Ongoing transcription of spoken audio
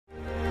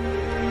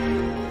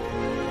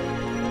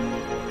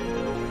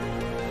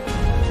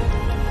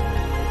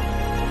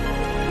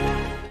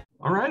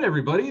right,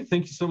 everybody.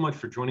 Thank you so much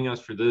for joining us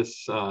for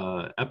this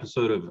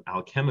episode of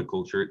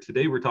Alchemi-Culture.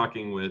 Today, we're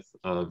talking with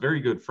a very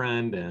good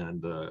friend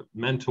and a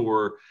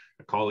mentor,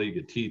 a colleague,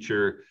 a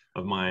teacher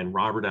of mine,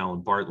 Robert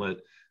Allen Bartlett.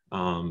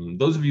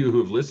 Those of you who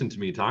have listened to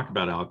me talk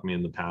about alchemy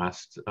in the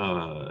past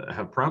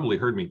have probably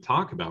heard me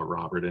talk about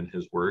Robert and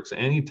his works.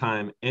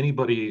 Anytime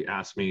anybody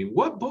asks me,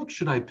 what book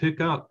should I pick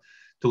up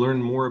to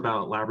learn more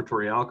about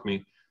laboratory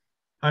alchemy,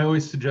 I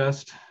always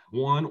suggest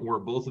one or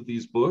both of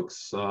these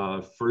books.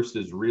 First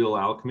is Real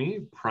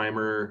Alchemy,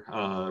 Primer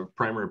of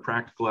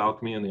Practical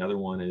Alchemy, and the other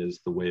one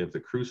is The Way of the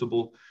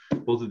Crucible.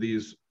 Both of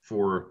these,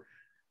 for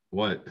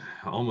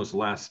almost the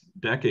last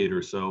decade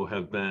or so,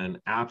 have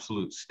been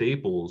absolute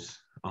staples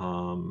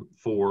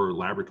for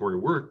laboratory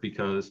work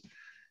because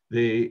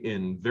they,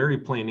 in very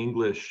plain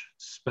English,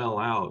 spell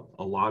out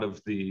a lot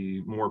of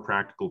the more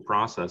practical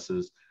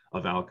processes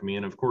of alchemy.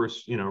 And of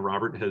course,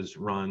 Robert has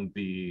run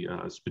the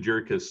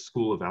Spagyricus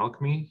School of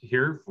Alchemy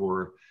here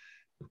for,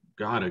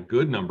 a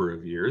good number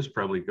of years,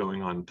 probably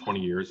going on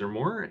 20 years or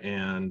more.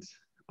 And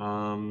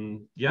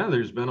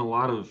there's been a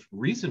lot of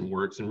recent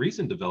works and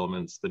recent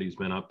developments that he's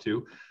been up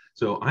to.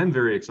 So I'm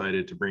very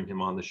excited to bring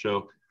him on the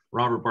show.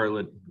 Robert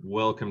Bartlett,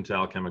 welcome to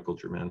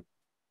Alchemi-Culture, man.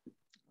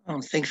 Oh,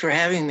 thanks for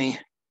having me.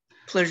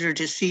 Pleasure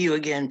to see you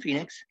again,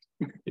 Phoenix.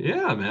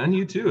 Yeah, man,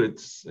 you too.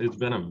 It's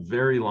been a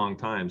very long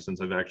time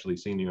since I've actually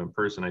seen you in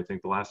person. I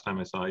think the last time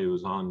I saw you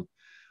was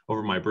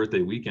over my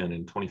birthday weekend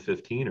in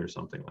 2015 or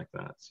something like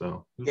that.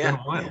 So it's been a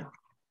while. Yeah,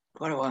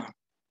 quite a while.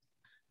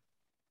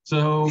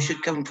 So you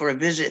should come for a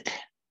visit.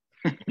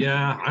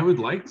 Yeah, I would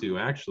like to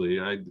actually.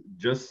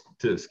 Just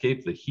to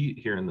escape the heat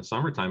here in the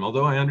summertime.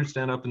 Although I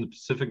understand up in the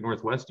Pacific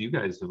Northwest, you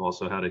guys have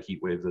also had a heat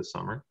wave this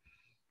summer.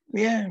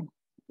 Yeah,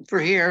 for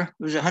here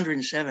it was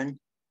 107.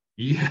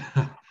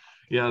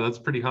 Yeah, that's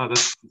pretty hot.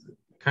 That's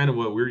kind of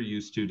what we're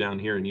used to down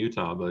here in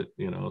Utah. But,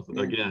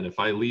 again, if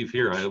I leave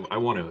here, I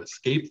want to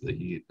escape the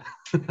heat.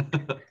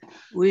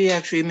 We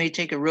actually may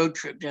take a road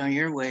trip down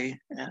your way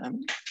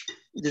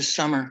this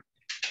summer.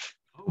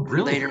 Oh,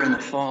 brilliant. Later in the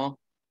fall.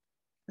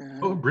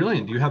 Oh,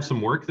 brilliant. Do you have some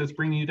work that's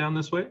bringing you down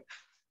this way?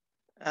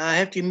 I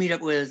have to meet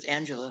up with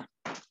Angela.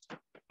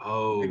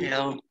 Oh,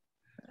 Riddell.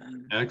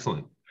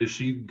 Excellent. Is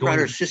she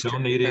going to be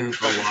donating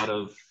a lot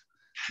of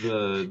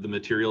the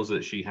materials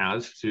that she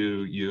has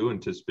to you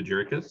and to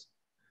Spagyricus?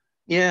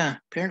 Yeah,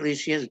 apparently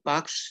she has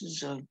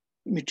boxes of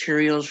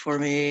materials for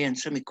me and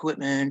some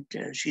equipment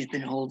she's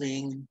been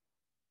holding.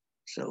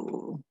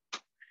 So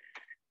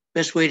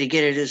best way to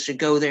get it is to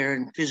go there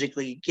and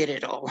physically get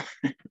it all.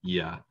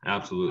 Yeah,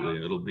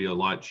 absolutely. It'll be a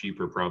lot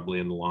cheaper probably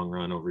in the long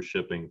run over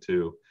shipping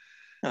too.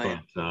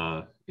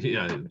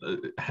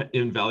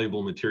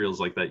 Invaluable materials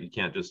like that, you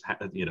can't just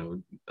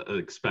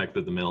expect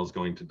that the mail is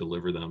going to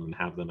deliver them and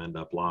have them end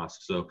up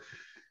lost. So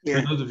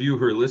for those of you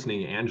who are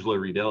listening, Angela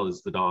Riedel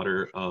is the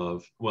daughter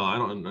of, I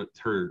don't know,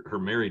 her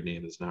married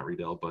name is not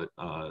Riedel, but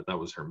that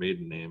was her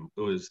maiden name.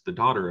 It was the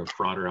daughter of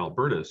Frater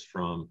Albertus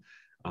from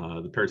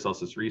the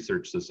Paracelsus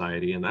Research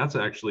Society. And that's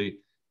actually,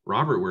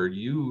 Robert, where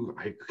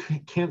I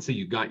can't say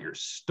you got your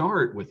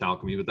start with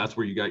alchemy, but that's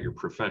where you got your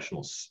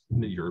professional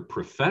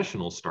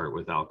start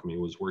with alchemy,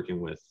 was working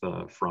with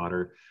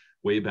Frater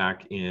way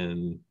back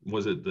in,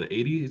 was it the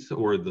 80s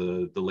or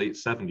the late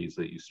 70s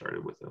that you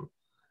started with him?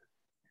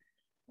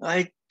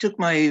 I took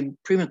my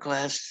prima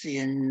class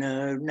in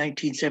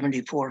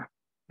 1974.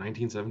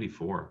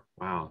 1974.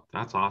 Wow,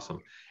 that's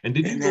awesome. And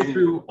did you go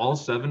through all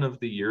 7 of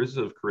the years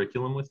of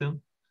curriculum with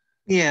him?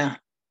 Yeah.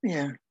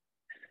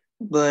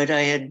 But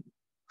I had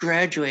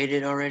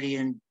graduated already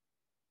in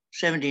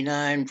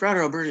 79.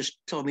 Frater Albertus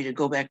told me to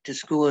go back to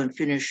school and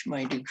finish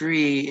my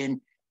degree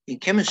in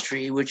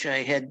chemistry, which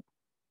I had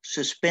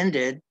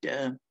suspended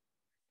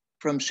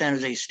from San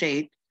Jose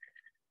State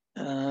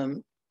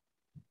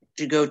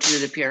to go to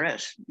the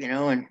PRS,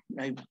 and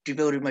I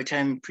devoted my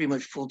time pretty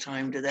much full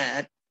time to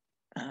that.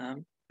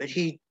 But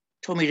he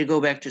told me to go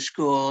back to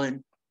school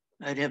and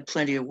I'd have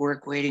plenty of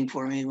work waiting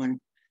for me when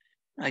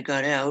I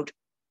got out.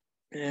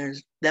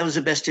 That was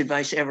the best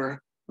advice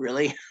ever,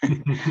 really.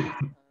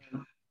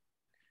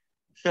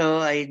 So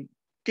I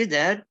did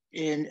that,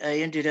 and I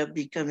ended up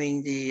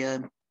becoming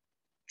the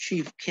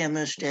chief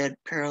chemist at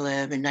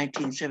Paralab in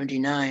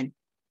 1979.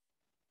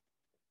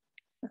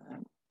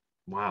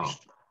 Wow.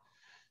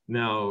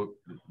 Now,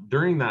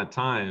 during that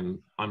time,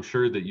 I'm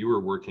sure that you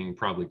were working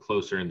probably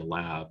closer in the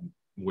lab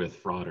with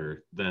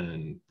Frater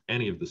than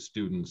any of the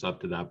students up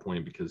to that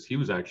point, because he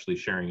was actually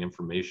sharing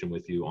information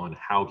with you on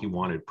how he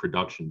wanted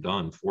production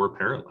done for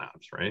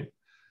Paralabs, right?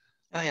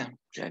 Oh, yeah,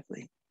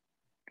 exactly.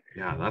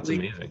 Yeah, that's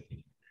amazing.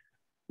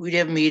 We'd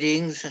have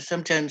meetings.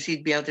 Sometimes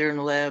he'd be out there in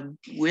the lab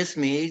with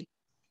me.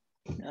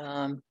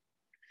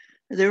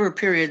 There were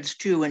periods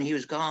too when he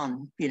was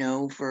gone,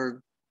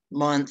 for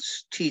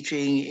months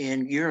teaching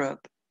in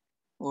Europe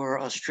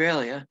or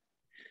Australia.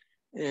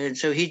 And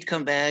so he'd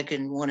come back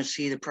and want to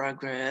see the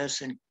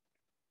progress. And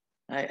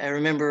I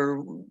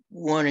remember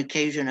one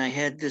occasion I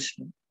had this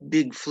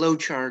big flow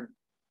chart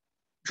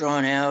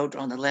drawn out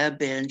on the lab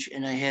bench,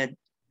 and I had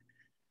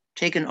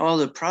taken all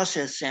the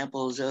process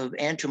samples of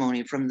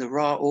antimony from the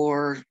raw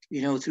ore,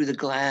 through the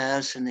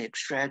glass and the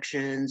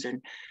extractions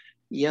and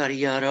yada,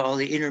 yada, all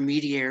the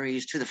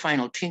intermediaries to the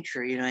final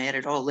tincture. I had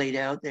it all laid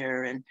out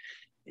there.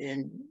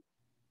 And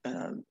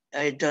I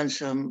had done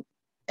some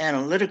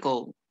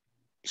analytical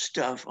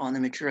stuff on the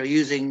material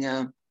using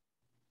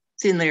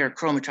thin layer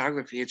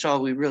chromatography. It's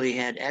all we really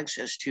had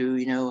access to,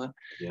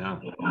 Yeah.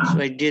 So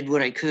I did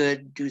what I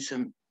could, do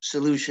some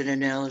solution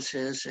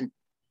analysis and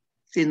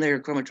thin layer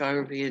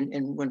chromatography.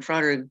 And when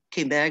Frater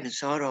came back and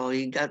saw it all,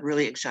 he got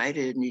really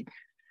excited. And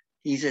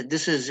he said,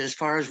 this is as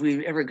far as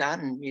we've ever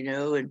gotten,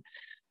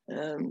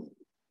 and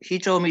he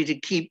told me to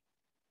keep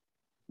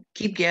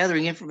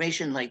gathering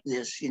information like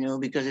this,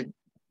 because it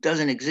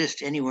doesn't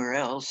exist anywhere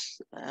else.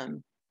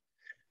 And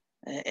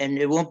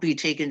it won't be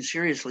taken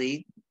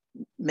seriously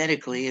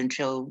medically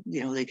until,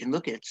 they can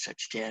look at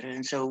such data.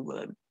 And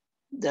so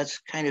that's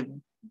kind of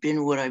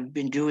been what I've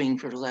been doing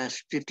for the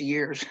last 50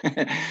 years,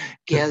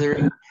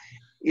 gathering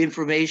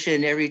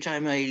information every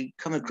time I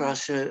come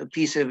across a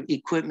piece of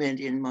equipment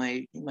in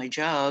my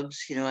jobs.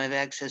 I have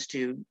access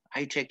to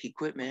high-tech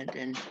equipment,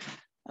 and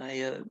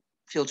I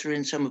filter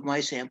in some of my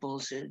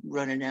samples and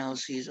run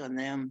analyses on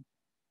them.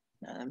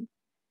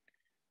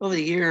 Over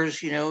the years,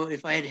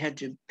 if I had had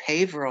to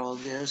pay for all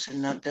this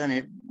and not done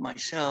it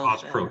myself,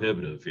 Cost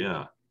prohibitive,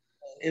 yeah.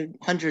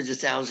 Hundreds of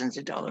thousands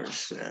of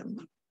dollars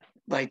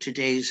by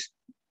today's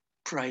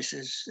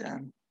prices.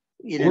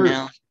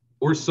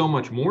 Or so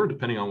much more,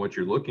 depending on what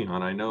you're looking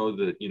on. I know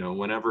that,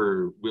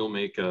 whenever we'll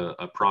make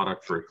a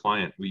product for a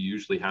client, we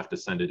usually have to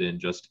send it in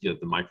just to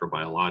get the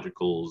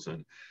microbiologicals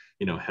and,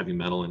 heavy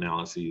metal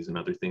analyses and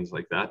other things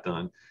like that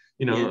done.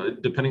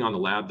 Depending on the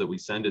lab that we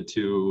send it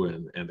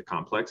to and the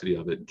complexity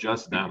of it,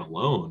 just that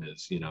alone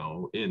is,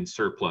 in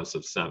surplus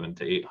of $700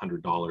 to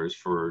 $800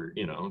 for,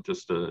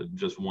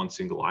 just one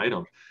single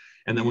item.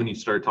 And then when you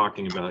start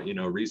talking about,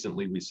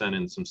 recently we sent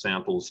in some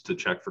samples to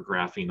check for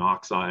graphene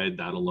oxide.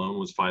 That alone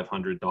was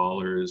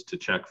 $500. To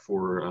check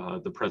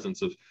for the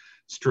presence of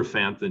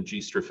strophanthine,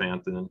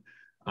 G-strophanthine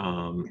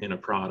in a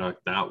product,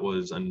 that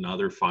was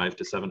another $500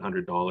 to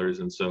 $700.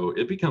 And so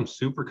it becomes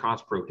super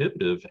cost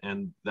prohibitive.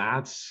 And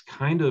that's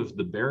kind of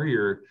the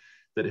barrier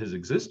that has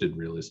existed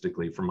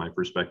realistically, from my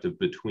perspective,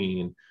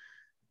 between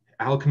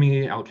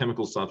alchemy,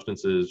 alchemical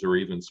substances, or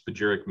even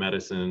spagyric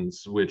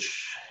medicines,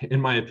 which, in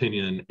my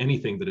opinion,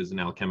 anything that is an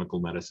alchemical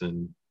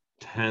medicine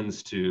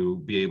tends to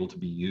be able to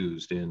be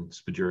used in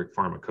spagyric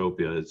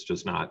pharmacopoeia. It's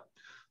just not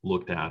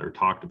looked at or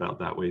talked about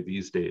that way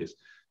these days.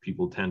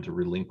 People tend to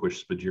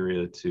relinquish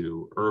Spagyrria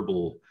to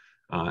herbal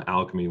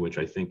alchemy, which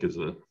I think is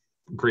a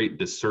great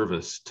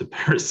disservice to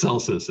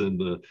Paracelsus and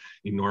the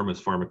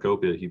enormous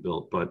pharmacopoeia he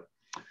built. But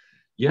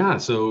yeah,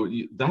 so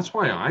that's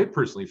why I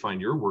personally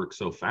find your work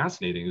so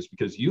fascinating, is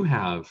because you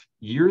have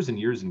years and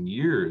years and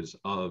years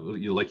of,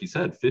 like you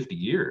said, 50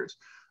 years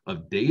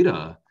of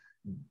data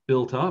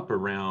built up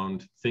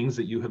around things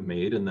that you have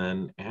made and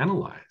then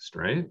analyzed,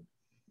 right?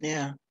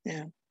 Yeah.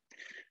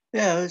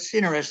 It's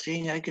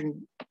interesting.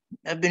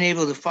 I've been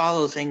able to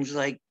follow things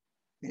like,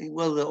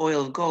 well, the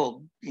oil of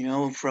gold,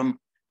 from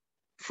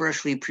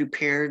freshly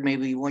prepared,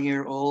 maybe 1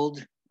 year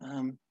old,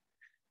 and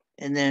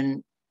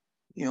then,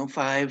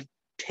 5,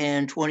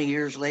 10, 20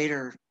 years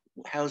later,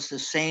 how's the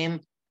same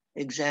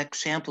exact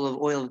sample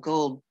of oil of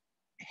gold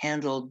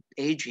handled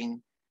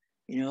aging?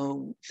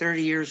 30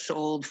 years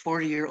old,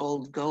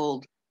 40-year-old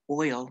gold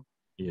oil,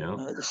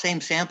 the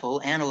same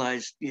sample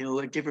analyzed,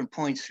 at different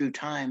points through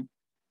time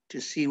to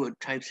see what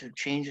types of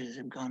changes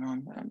have gone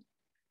on.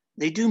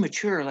 They do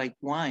mature like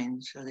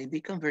wines, so they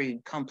become very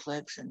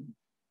complex and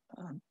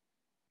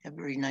have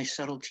very nice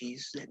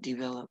subtleties that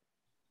develop.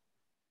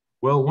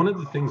 Well, one of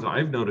the things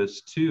I've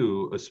noticed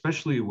too,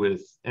 especially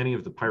with any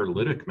of the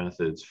pyrolytic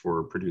methods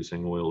for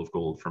producing oil of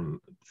gold from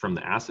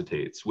the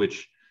acetates,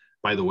 which,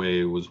 by the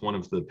way, was one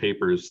of the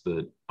papers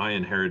that I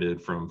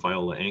inherited from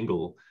Viola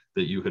Engel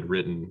that you had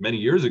written many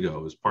years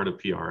ago as part of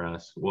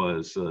PRS,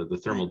 was the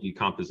thermal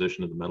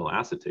decomposition of the metal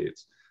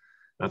acetates.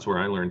 That's where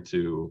I learned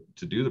to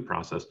do the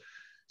process.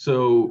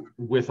 So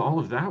with all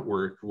of that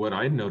work, what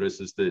I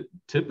noticed is that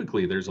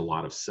typically there's a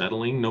lot of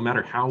settling. No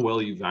matter how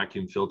well you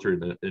vacuum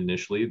filtered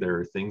initially, there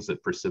are things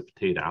that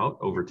precipitate out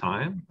over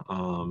time.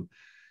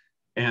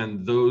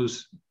 And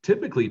those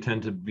typically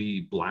tend to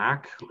be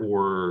black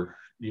or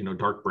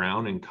dark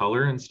brown in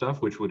color and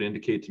stuff, which would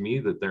indicate to me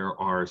that there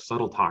are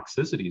subtle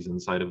toxicities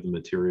inside of the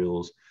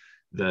materials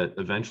that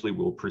eventually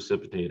will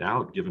precipitate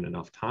out given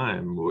enough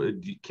time.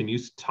 Can you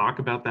talk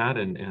about that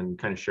and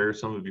kind of share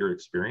some of your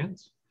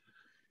experience?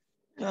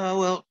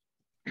 Well,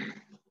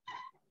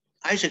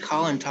 Isaac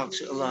Holland talks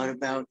a lot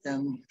about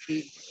them.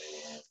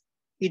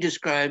 He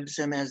describes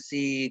them as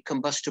the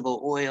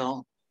combustible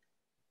oil,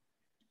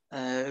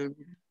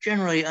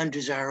 generally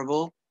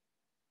undesirable.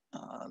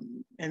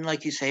 And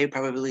like you say,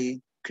 probably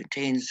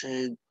contains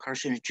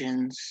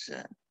carcinogens.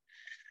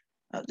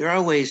 There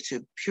are ways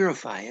to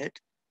purify it,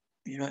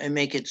 and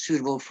make it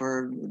suitable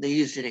they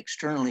used it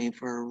externally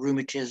for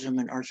rheumatism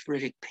and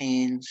arthritic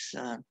pains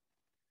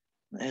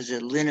as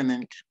a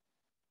liniment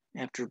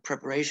after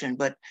preparation.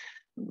 But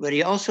But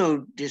he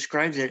also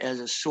describes it as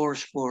a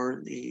source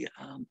for the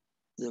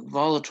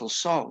volatile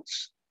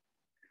salts,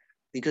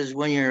 because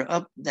when you're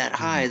up that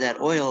high,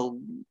 that oil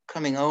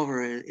coming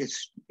over,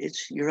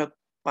 you're up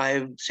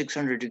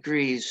 500-600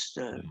 degrees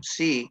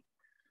C,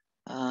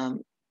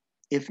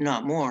 if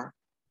not more.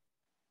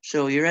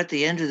 So you're at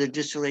the end of the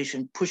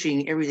distillation,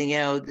 pushing everything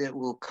out that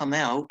will come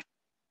out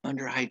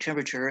under high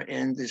temperature,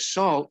 and the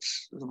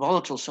salts, the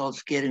volatile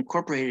salts, get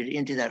incorporated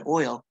into that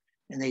oil,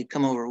 and they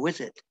come over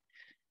with it.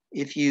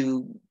 If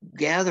you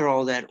gather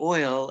all that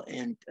oil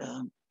and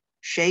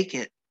shake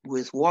it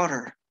with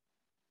water,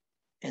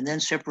 and then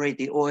separate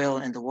the oil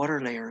and the water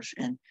layers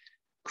and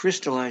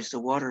crystallize the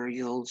water,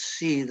 you'll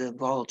see the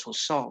volatile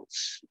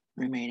salts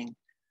remaining.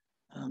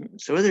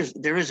 So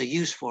there is a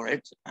use for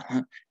it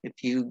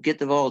if you get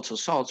the volatile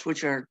salts,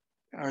 which are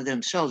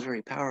themselves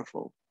very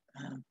powerful,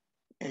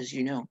 as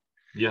you know.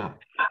 Yeah.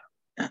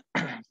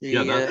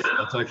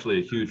 That's actually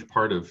a huge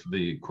part of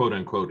the quote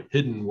unquote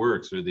hidden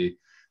works, or the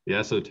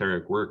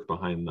esoteric work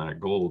behind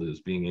that gold,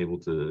 is being able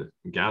to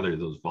gather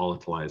those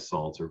volatilized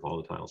salts or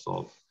volatile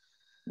salts.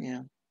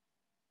 Yeah.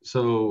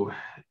 So,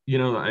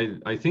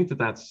 I think that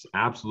that's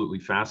absolutely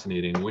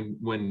fascinating.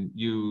 When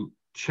you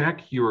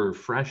check your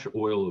fresh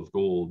oil of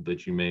gold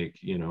that you make,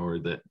 or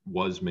that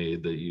was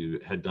made, that you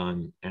had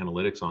done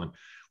analytics on,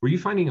 were you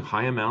finding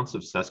high amounts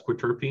of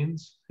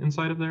sesquiterpenes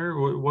inside of there?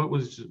 Or what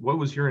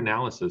was your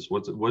analysis?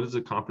 What does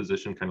the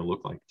composition kind of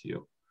look like to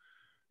you?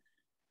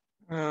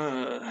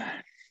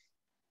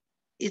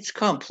 It's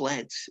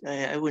complex.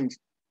 I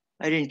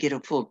didn't get a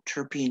full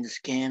terpene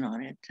scan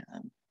on it.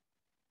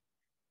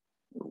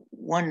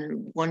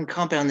 One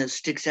compound that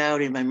sticks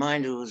out in my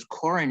mind was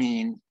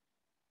coronine.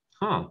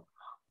 Huh.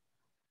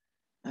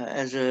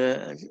 As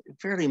a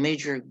fairly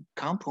major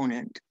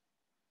component,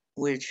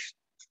 which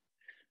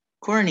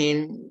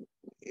coronine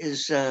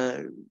is,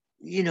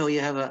 you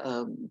have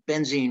a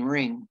benzene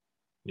ring.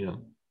 Yeah.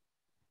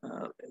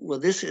 Well,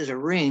 this is a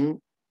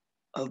ring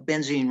of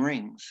benzene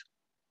rings.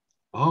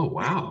 Oh,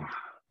 wow.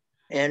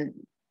 And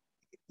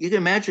you can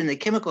imagine the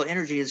chemical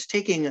energy is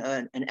taking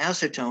an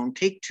acetone,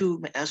 take two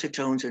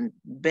acetones and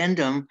bend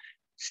them,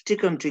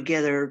 stick them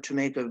together to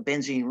make a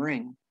benzene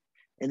ring,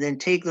 and then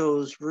take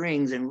those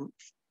rings and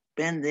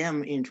bend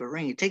them into a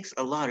ring. It takes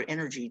a lot of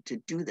energy to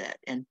do that.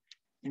 And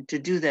to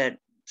do that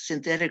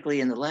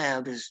synthetically in the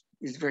lab is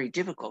very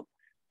difficult.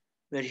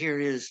 But here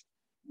it is,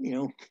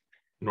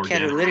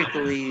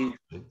 catalytically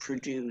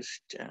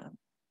produced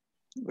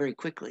very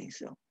quickly.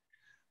 So.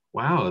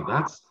 Wow,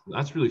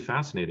 that's really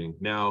fascinating.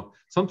 Now,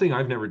 something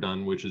I've never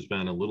done, which has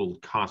been a little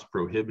cost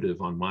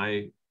prohibitive on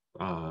my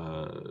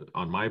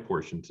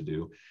portion to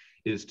do,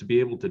 is to be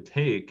able to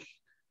take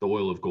the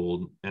oil of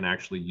gold and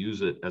actually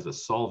use it as a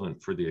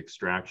solvent for the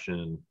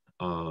extraction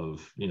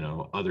of,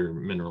 other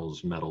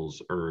minerals,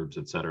 metals, herbs,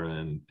 et cetera,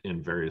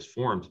 in various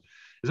forms.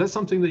 Is that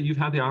something that you've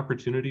had the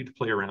opportunity to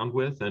play around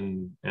with?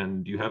 And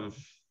do you have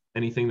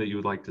anything that you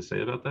would like to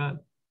say about that?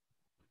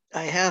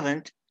 I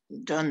haven't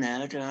done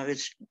that.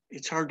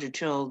 It's hard to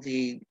tell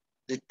the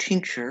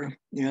tincture,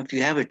 if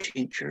you have a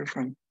tincture,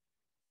 from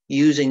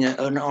using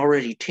an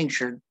already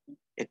tinctured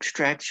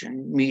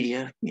extraction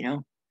media,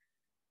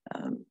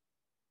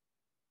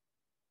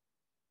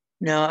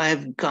 Now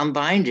I've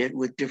combined it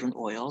with different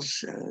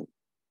oils,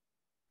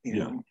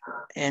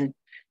 and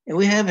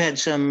we have had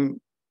some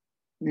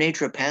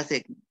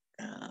naturopathic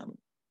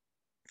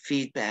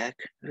feedback.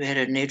 We had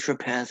a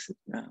naturopath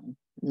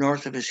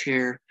north of us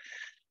here,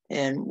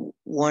 and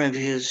one of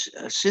his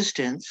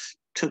assistants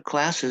took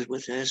classes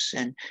with us,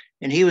 and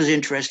he was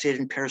interested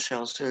in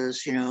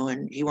Paracelsus,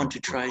 and he wanted to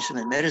try some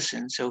of the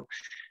medicine. So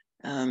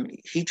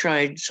he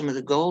tried some of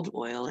the gold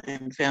oil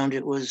and found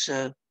it was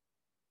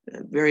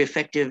very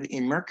effective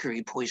in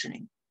mercury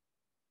poisoning.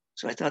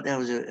 So I thought that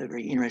was a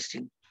very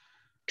interesting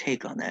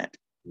take on that.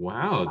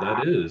 Wow,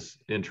 that is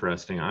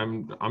interesting.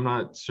 I'm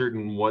not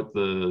certain what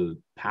the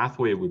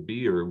pathway would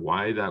be or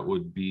why that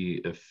would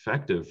be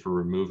effective for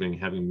removing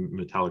heavy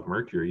metallic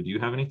mercury. Do you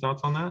have any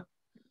thoughts on that?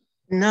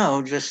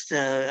 No, just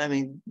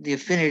the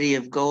affinity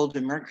of gold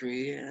and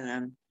mercury.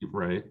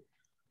 Right.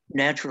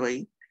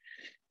 Naturally,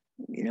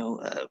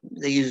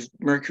 they use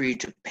mercury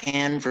to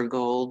pan for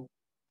gold.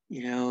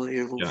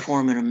 It will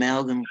form an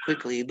amalgam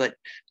quickly, but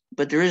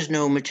there is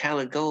no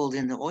metallic gold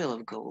in the oil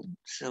of gold.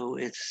 So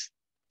it's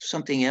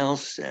something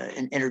else,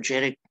 an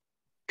energetic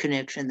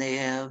connection they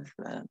have.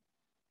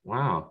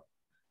 Wow.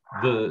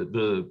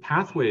 The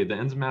pathway, the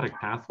enzymatic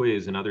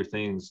pathways and other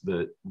things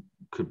that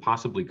could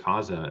possibly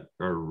cause that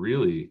are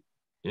really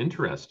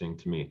interesting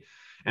to me.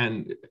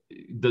 And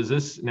does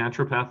this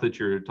naturopath that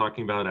you're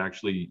talking about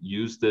actually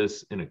use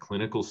this in a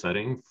clinical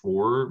setting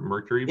for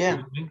mercury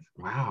poisoning?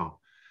 Wow.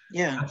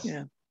 Yeah.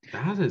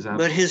 That is absolutely.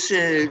 But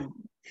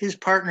his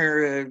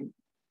partner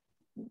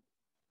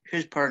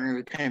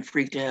kind of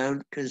freaked out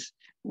because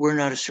we're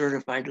not a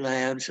certified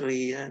lab, so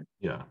he had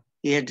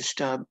to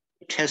stop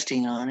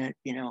testing on it.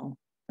 To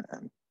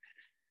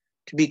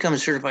become a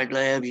certified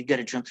lab, you got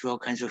to jump through all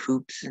kinds of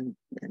hoops and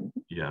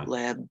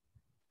lab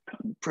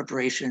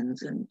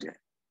preparations and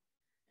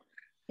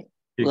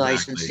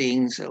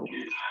licensing. So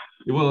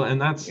Well,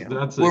 and You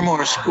know, we're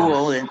more a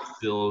school than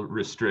still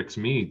restricts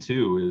me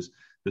too, is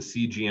the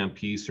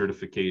CGMP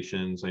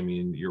certifications. I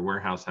mean, your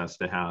warehouse has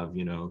to have,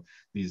 you know,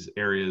 these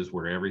areas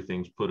where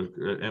everything's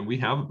and we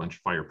have a bunch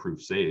of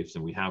fireproof safes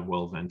and we have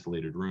well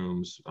ventilated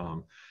rooms.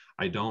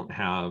 I don't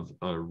have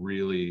a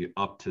really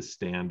up to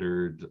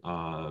standard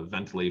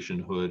ventilation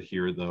hood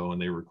here though,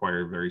 and they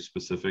require very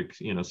specific,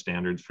 you know,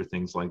 standards for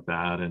things like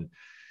that. And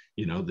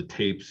you know, the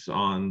tapes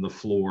on the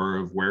floor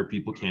of where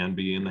people can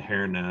be and the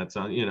hair nets,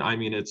 you know, I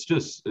mean, it's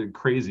just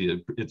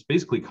crazy. It's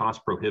basically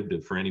cost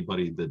prohibitive for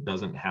anybody that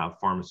doesn't have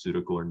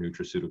pharmaceutical or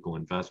nutraceutical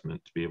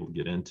investment to be able to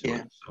get into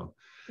it. So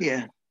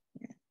yeah,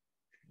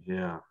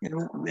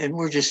 and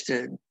we're just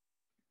a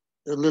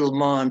little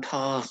mom and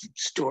pop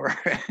store.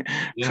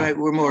 Yeah.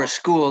 We're more a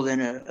school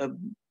than a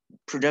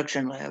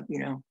production lab, you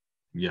know.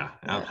 Yeah,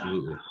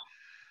 absolutely.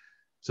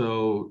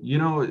 So, you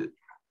know,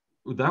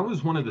 that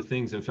was one of the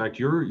things. In fact,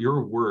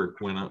 your work,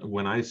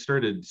 when I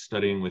started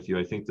studying with you,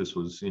 I think this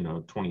was, you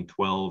know,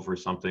 2012 or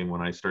something,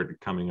 when I started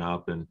coming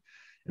up, and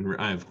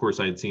of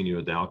course I had seen you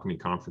at the alchemy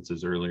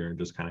conferences earlier and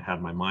just kind of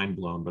had my mind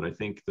blown. But I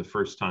think the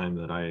first time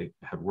that I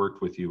had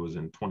worked with you was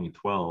in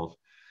 2012.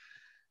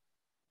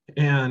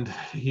 And,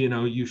 you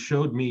know, you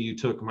showed me, you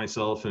took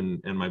myself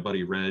and my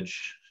buddy Reg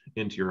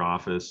into your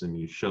office and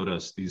you showed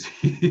us these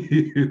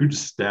huge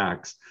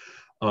stacks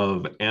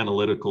of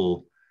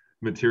analytical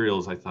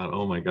materials. I thought,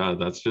 oh my God,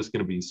 that's just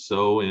going to be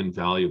so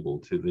invaluable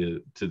to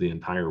the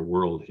entire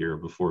world here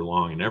before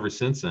long. And ever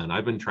since then,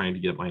 I've been trying to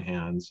get my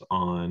hands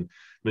on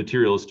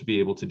materials to be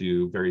able to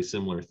do very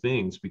similar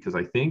things, because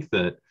I think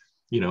that,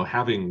 you know,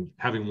 having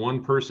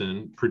one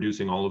person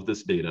producing all of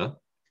this data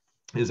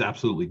is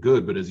absolutely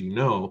good. But as you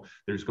know,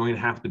 there's going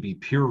to have to be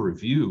peer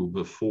review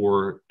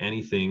before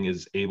anything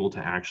is able to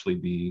actually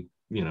be,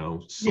 you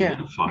know,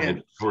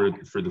 solidified for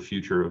the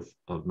future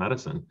of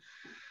medicine.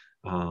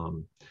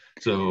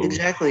 So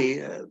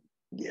exactly, and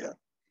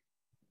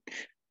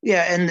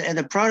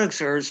the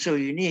products are so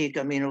unique.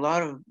 I mean, a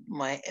lot of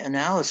my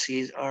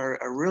analyses are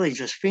really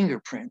just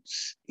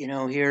fingerprints. You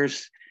know,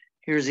 here's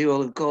the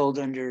oil of gold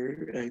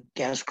under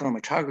gas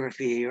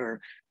chromatography or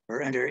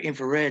under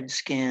infrared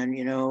scan,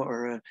 you know,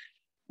 or a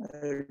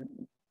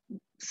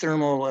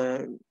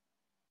thermal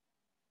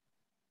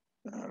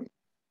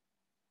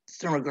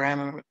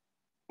thermogram,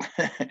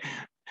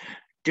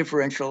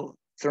 differential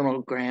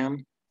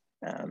thermogram.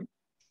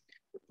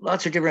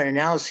 Lots of different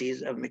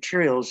analyses of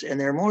materials, and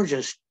they're more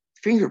just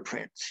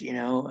fingerprints, you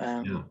know.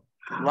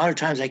 A lot of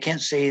times I can't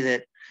say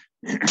that,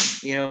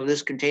 you know,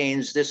 this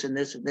contains this and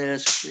this and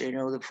this, you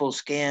know, the full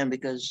scan,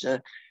 because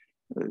a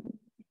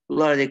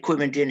lot of the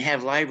equipment didn't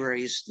have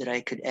libraries that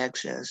I could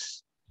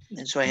access.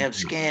 And so I have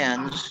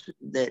scans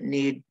that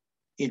need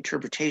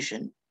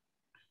interpretation.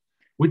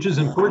 Which is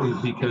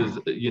important because,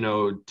 you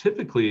know,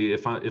 typically,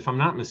 if I'm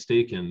not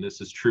mistaken,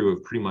 this is true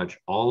of pretty much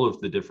all of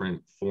the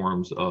different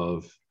forms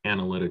of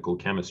analytical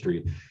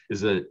chemistry, is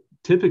that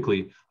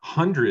typically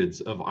hundreds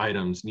of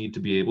items need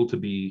to be able to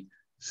be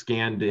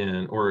scanned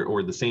in,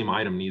 or the same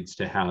item needs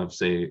to have,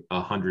 say,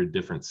 100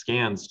 different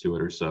scans to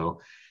it or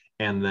so.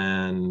 And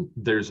then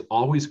there's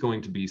always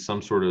going to be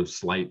some sort of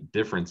slight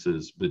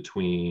differences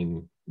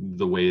between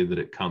the way that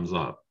it comes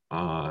up.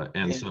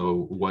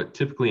 So what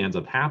typically ends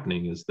up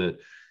happening is that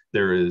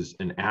there is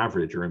an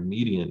average or a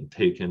median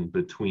taken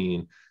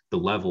between the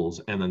levels,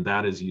 and then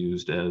that is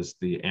used as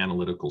the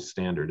analytical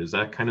standard. Is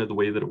that kind of the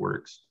way that it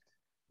works?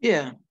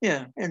 Yeah.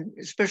 And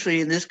especially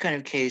in this kind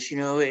of case, you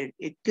know,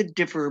 it could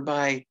differ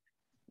by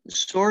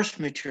source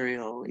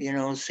material. You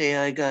know, say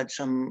I got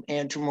some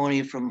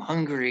antimony from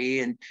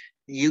Hungary and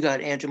you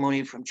got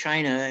antimony from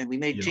China, and we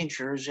made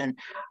tinctures, and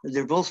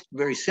they're both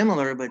very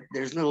similar, but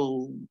there's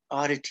little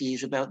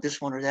oddities about this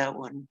one or that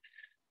one.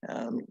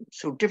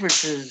 So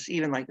differences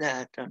even like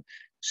that,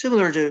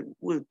 similar to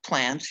with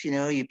plants. You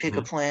know, you pick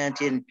a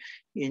plant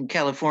in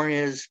California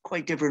is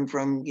quite different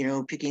from, you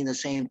know, picking the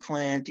same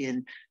plant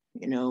in,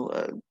 you know,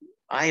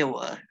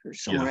 Iowa or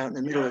somewhere out in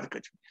the middle of the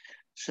country.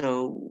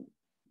 So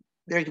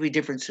there can be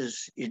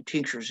differences in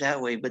tinctures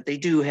that way, but they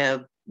do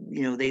have,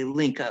 you know, they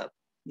link up.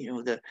 You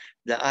know,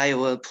 the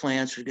Iowa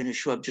plants are going to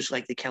show up just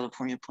like the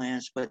California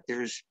plants, but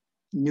there's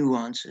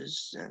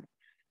nuances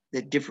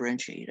that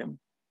differentiate them.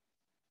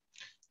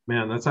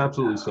 Man, that's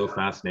absolutely so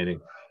fascinating.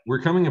 We're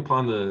coming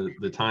upon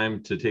the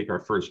time to take our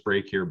first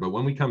break here, but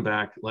when we come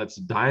back, let's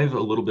dive a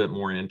little bit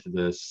more into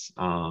this,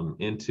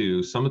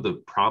 into some of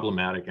the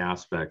problematic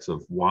aspects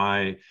of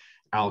why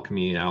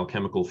alchemy,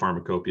 alchemical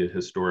pharmacopoeia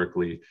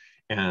historically,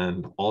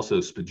 and also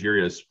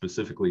Spagyricus,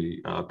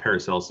 specifically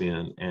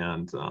Paracelsian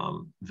and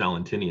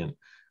Valentinian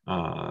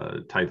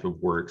type of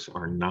works,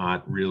 are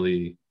not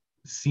really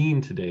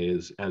seen today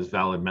as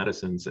valid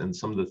medicines, and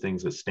some of the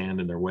things that stand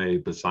in their way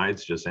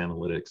besides just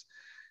analytics.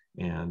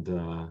 And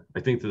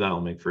I think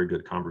that'll make for a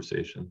good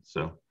conversation.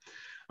 So,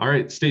 all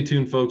right, stay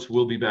tuned, folks.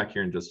 We'll be back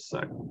here in just a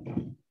sec.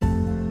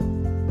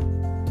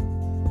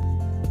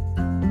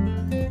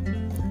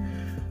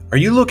 Are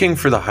you looking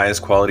for the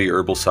highest quality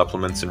herbal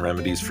supplements and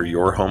remedies for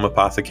your home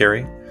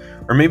apothecary?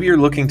 Or maybe you're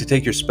looking to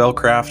take your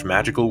spellcraft,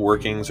 magical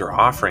workings, or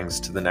offerings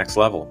to the next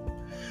level?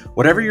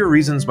 Whatever your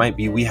reasons might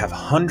be, we have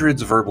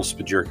hundreds of herbal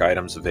spagyric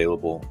items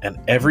available, and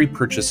every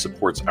purchase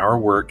supports our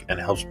work and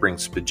helps bring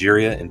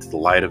Spagyrria into the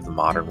light of the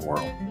modern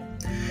world.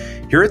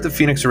 Here at the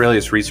Phoenix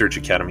Aurelius Research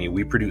Academy,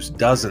 we produce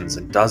dozens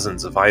and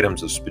dozens of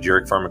items of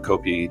spagyric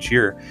pharmacopoeia each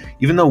year,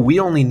 even though we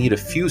only need a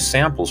few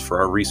samples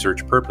for our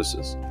research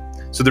purposes.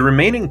 So the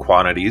remaining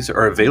quantities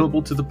are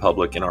available to the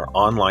public in our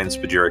online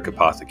Spagyric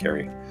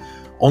apothecary.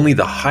 Only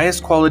the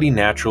highest quality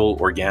natural,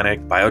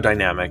 organic,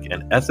 biodynamic,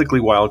 and ethically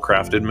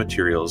wildcrafted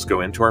materials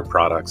go into our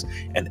products,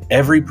 and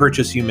every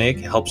purchase you make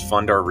helps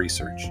fund our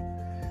research.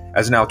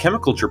 As an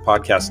Alchemiculture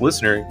podcast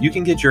listener, you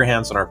can get your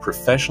hands on our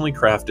professionally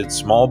crafted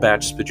small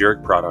batch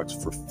Spagyric products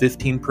for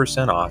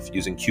 15% off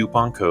using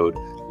coupon code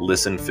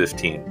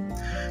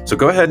LISTEN15. So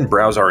go ahead and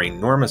browse our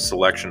enormous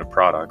selection of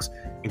products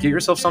and get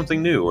yourself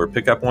something new or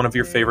pick up one of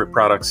your favorite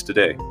products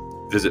today.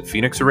 Visit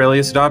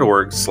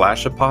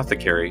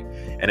phoenixaurelius.org/apothecary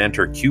and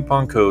enter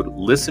coupon code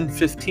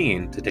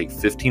LISTEN15 to take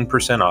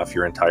 15% off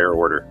your entire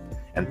order.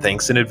 And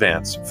thanks in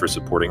advance for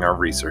supporting our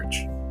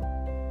research.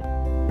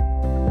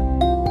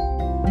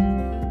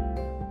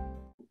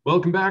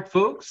 Welcome back,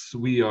 folks.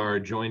 We are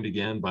joined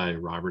again by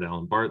Robert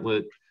Allen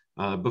Bartlett.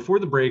 Before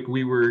the break,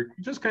 we were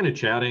just kind of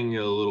chatting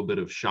a little bit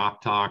of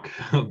shop talk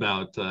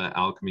about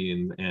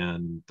alchemy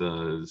and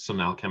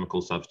some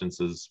alchemical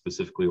substances,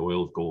 specifically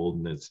oil of gold,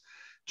 and its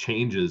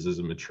changes as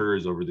it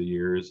matures over the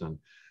years, and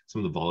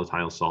some of the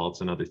volatile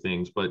salts and other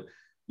things. But,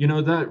 you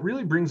know, that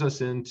really brings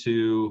us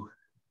into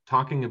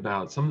talking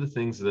about some of the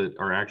things that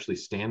are actually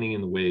standing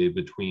in the way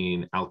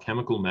between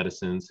alchemical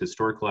medicines,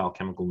 historical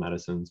alchemical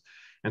medicines,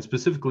 and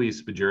specifically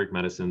spagyric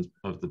medicines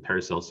of the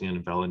Paracelsian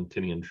and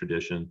Valentinian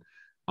tradition,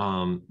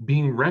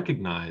 being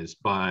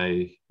recognized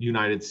by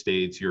United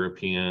States,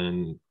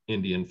 European,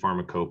 Indian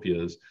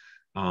pharmacopoeias.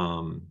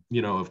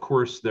 You know, of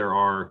course, there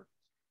are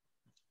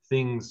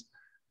things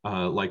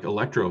like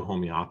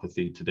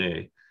electrohomeopathy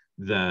today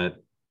that,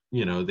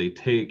 you know, they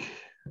take,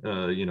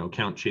 you know,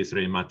 Count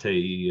Cesare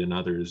Mattei and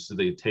others,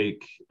 they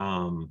take,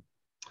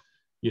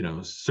 you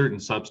know, certain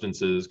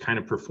substances, kind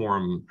of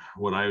perform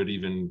what I would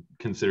even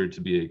consider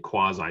to be a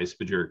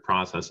quasi-spagyric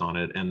process on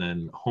it, and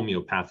then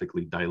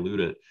homeopathically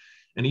dilute it.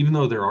 And even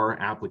though there are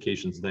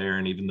applications there,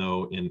 and even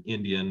though in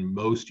Indian,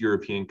 most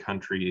European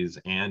countries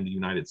and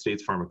United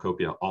States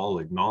pharmacopoeia all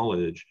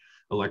acknowledge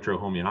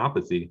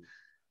electrohomeopathy,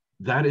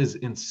 that is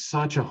in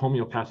such a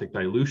homeopathic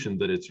dilution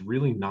that it's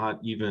really not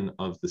even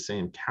of the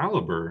same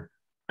caliber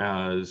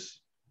as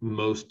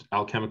most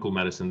alchemical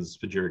medicines,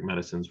 spagyric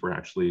medicines were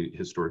actually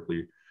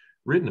historically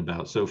written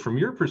about. So from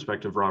your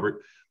perspective,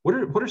 Robert, what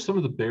are some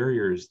of the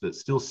barriers that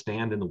still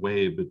stand in the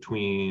way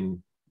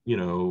between, you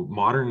know,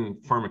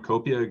 modern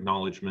pharmacopoeia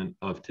acknowledgement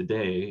of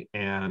today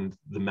and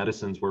the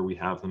medicines where we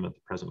have them at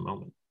the present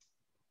moment?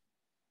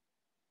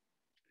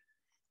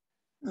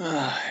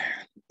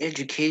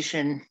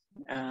 Education.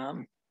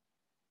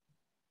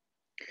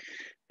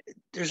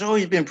 There's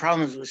always been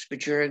problems with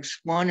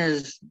spagyrics. One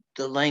is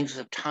the length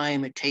of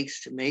time it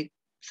takes to make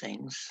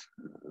things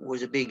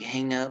was a big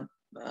hang up.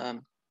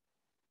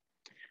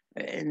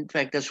 In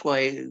fact, that's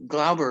why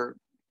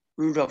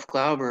Rudolf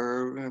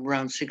Glauber,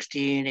 around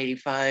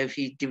 1685,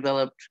 he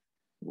developed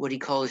what he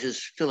calls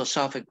his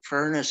philosophic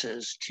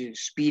furnaces to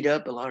speed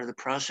up a lot of the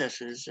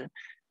processes.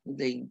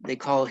 They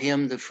call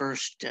him the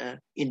first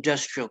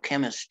industrial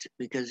chemist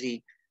because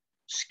he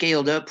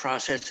scaled up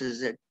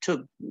processes that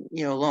took,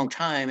 you know, a long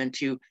time, and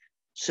to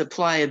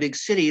supply a big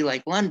city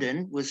like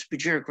London with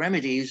spagyric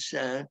remedies,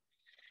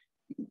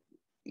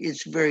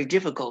 it's very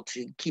difficult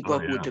to keep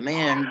up with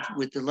demand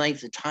with the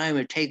length of time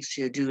it takes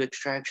to do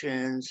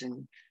extractions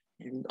and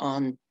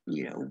on,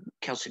 you know,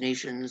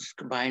 calcinations,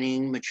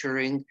 combining,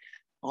 maturing,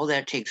 all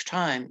that takes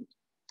time.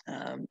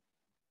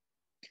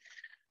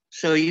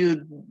 So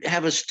you'd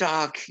have a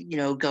stock, you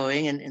know,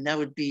 going, and that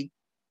would be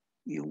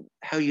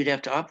how you'd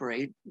have to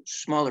operate,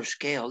 smaller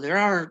scale. There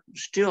are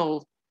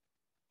still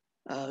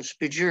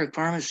spagyric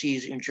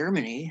pharmacies in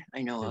Germany,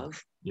 I know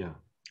of. Yeah.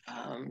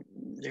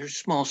 They're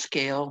small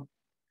scale.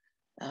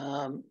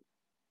 And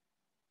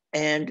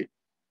in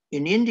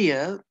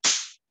India,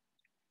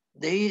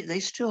 they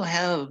still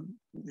have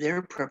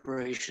their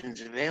preparations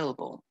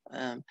available.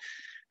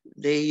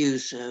 They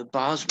use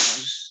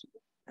basmas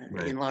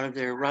in a lot of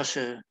their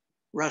Rasa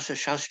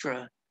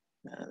Shastra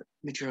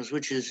materials,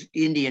 which is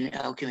Indian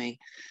alchemy,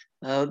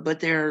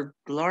 but they're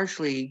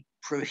largely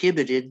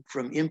prohibited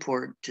from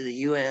import to the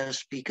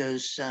US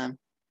because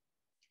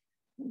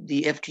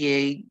the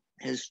FDA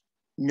has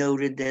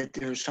noted that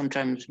there's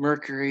sometimes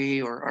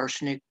mercury or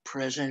arsenic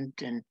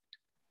present and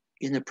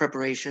in the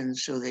preparation,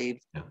 so they've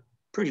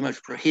pretty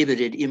much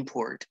prohibited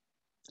import.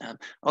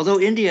 Although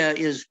India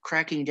is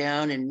cracking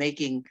down and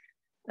making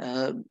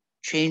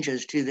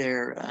changes to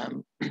their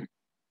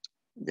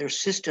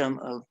system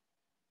of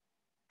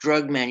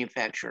drug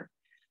manufacture.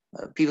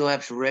 People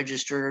have to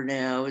register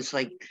now. It's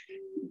like,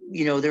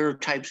 you know, there are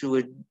types who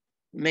would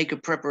make a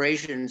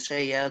preparation and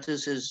say, yeah,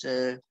 this is,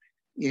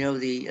 you know,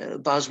 the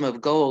basma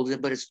of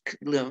gold, but it's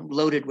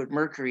loaded with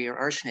mercury or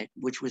arsenic,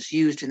 which was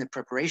used in the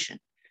preparation.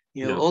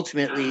 You know,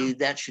 ultimately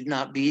that should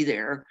not be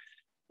there.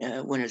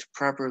 when it's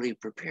properly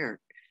prepared.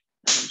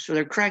 So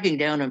they're cracking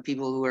down on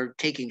people who are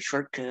taking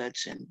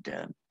shortcuts and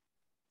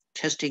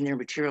testing their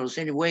materials.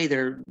 In a way,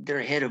 they're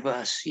ahead of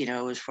us,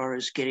 as far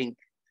as getting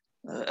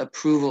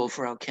approval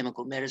for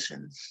alchemical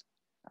medicines.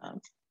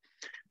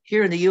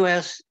 Here in the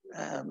U.S.,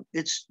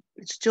 it's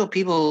still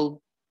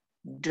people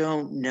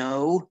don't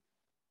know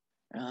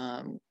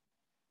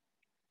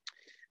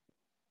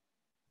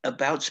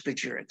about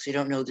spagyrics. They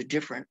don't know the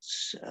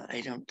difference,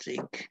 I don't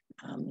think.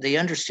 They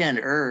understand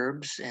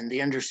herbs and they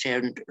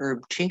understand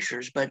herb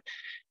tinctures, but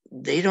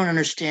they don't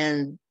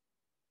understand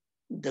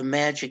the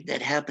magic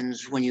that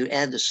happens when you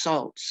add the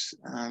salts.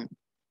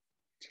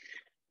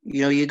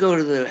 You go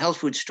to the health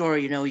food store,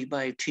 you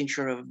buy a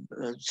tincture of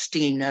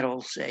stinging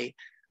nettle, say.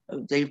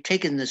 They've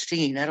taken the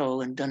stinging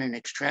nettle and done an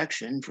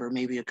extraction for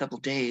maybe a couple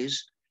of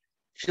days,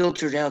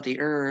 filtered out the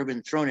herb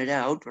and thrown it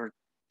out or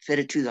fed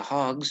it to the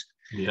hogs,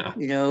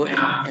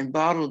 and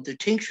bottled the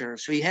tincture.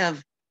 So you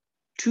have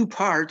 2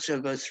 parts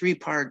of a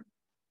 3-part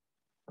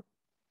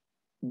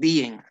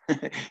being.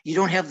 You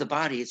don't have the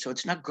body, so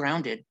it's not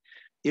grounded.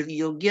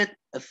 You'll get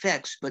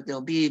effects, but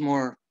they'll be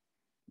more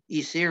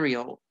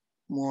ethereal,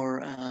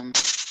 more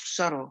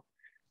subtle.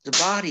 The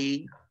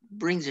body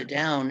brings it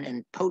down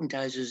and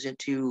potentizes it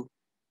to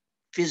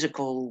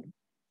physical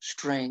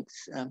strength.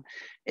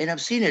 And I've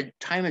seen it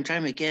time and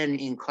time again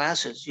in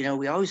classes.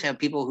 We always have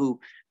people who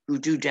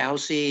do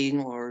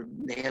dowsing, or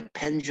they have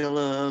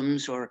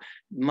pendulums or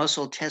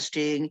muscle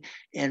testing.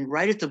 And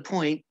right at the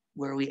point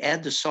where we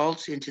add the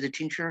salts into the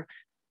tincture,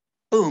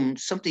 boom,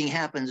 something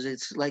happens.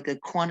 It's like a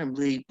quantum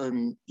leap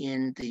in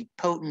the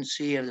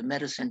potency of the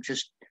medicine,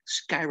 just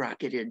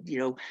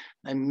skyrocketed.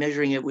 I'm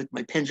measuring it with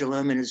my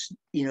pendulum and it's,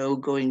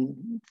 going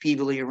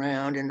feebly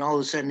around, and all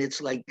of a sudden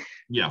it's like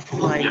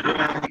flying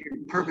around here,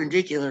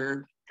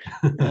 perpendicular,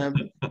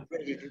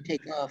 ready to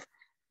take off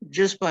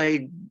just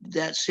by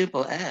that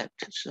simple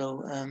act.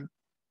 So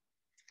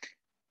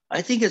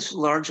I think it's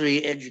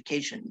largely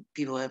education.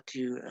 People have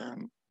to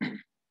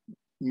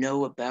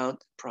know about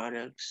the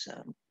products.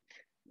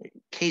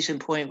 Case in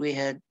point, we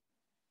had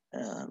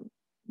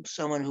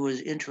someone who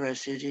was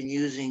interested in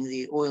using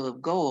the oil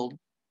of gold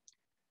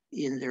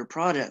in their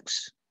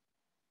products,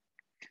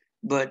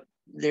 but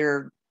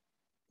their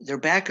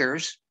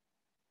backers,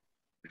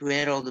 who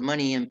had all the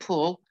money in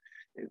pull,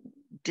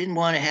 didn't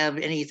want to have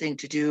anything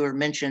to do or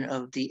mention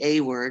of the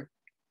A word,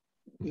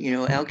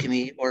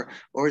 alchemy,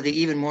 or the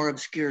even more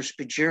obscure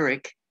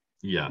Spagyric.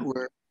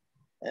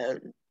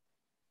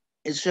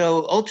 And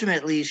so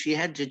ultimately she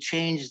had to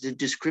change the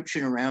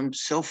description around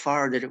so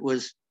far that it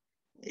was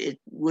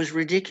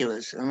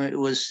ridiculous. I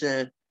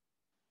mean,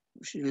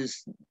 she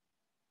was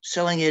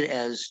selling it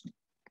as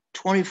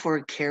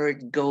 24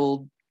 karat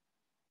gold,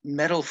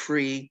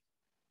 metal-free,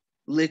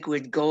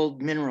 liquid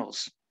gold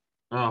minerals.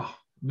 Oh,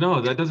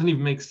 no, that doesn't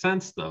even make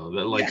sense though.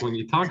 That when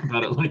you talk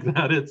about it like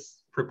that,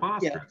 it's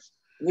preposterous.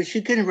 Yeah. Well,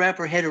 she couldn't wrap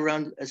her head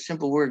around a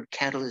simple word,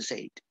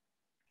 catalysate.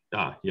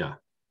 Yeah.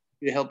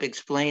 To help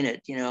explain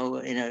it, in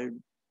a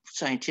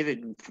scientific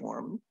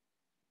form.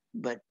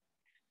 But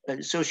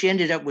so she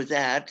ended up with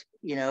that,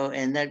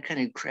 and that kind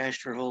of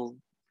crashed her whole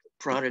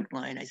product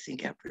line, I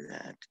think, after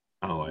that.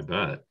 Oh, I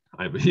bet.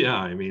 I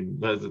mean,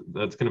 that's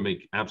going to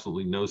make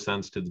absolutely no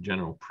sense to the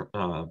general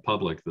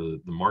public.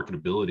 The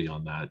marketability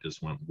on that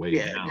just went way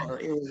down. No,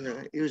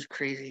 it was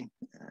crazy.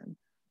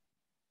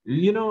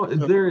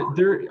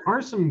 There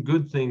are some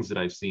good things that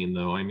I've seen,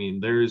 though. I mean,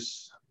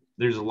 there's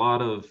a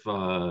lot of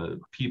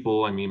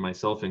people, I mean,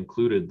 myself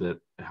included, that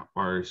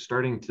are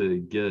starting to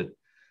get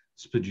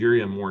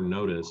Spagyiria more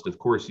noticed. Of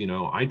course,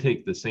 I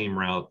take the same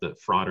route that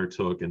Frater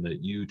took and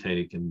that you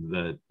take, and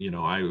that,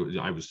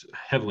 I was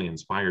heavily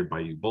inspired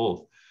by you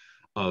both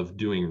of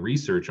doing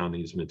research on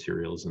these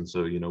materials. And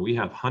so, we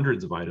have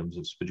hundreds of items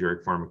of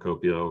Spagyric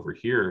pharmacopoeia over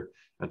here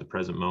at the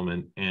present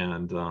moment.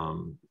 And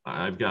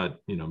I've got,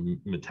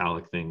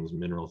 metallic things,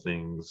 mineral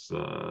things.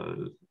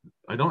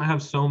 I don't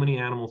have so many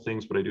animal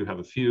things, but I do have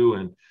a few,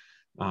 and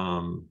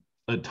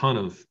a ton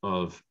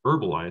of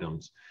herbal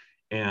items.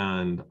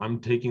 And I'm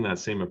taking that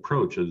same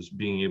approach as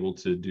being able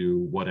to do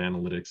what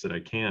analytics that I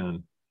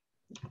can.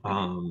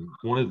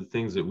 One of the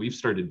things that we've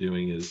started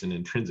doing is an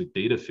intrinsic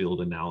data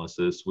field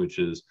analysis, which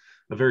is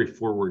a very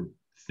forward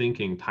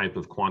thinking type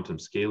of quantum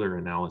scalar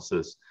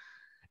analysis.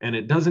 And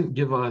it doesn't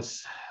give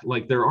us,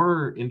 like, there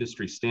are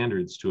industry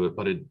standards to it,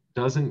 but it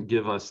doesn't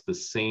give us the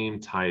same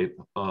type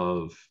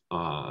of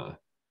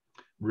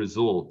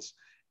results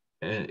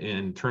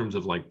in terms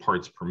of like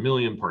parts per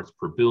million, parts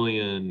per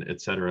billion,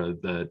 et cetera,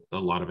 that a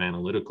lot of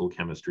analytical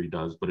chemistry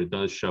does. But it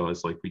does show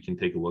us, like, we can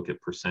take a look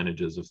at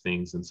percentages of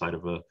things inside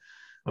of a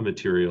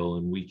material,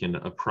 and we can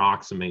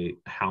approximate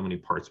how many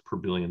parts per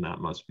billion that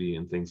must be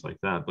and things like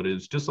that. But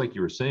it's just like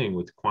you were saying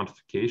with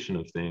quantification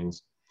of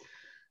things,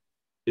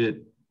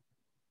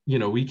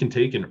 we can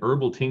take an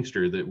herbal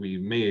tincture that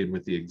we've made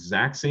with the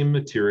exact same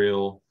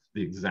material,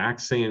 the exact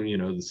same,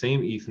 the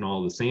same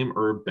ethanol, the same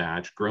herb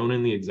batch, grown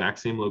in the exact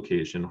same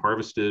location,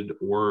 harvested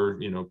or,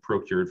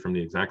 procured from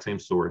the exact same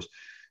source.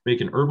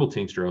 make an herbal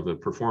tincture of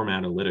it, perform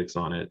analytics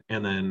on it,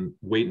 and then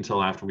wait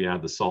until after we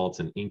add the salts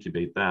and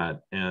incubate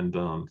that. And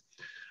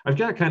I've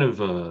got kind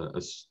of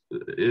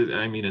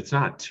I mean, it's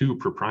not too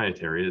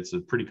proprietary. It's a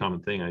pretty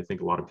common thing. I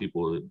think a lot of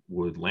people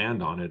would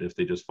land on it if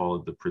they just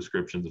followed the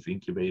prescriptions of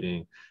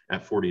incubating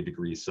at 40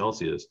 degrees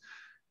Celsius.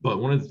 But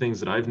one of the things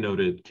that I've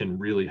noted can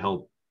really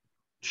help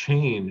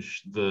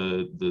change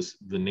the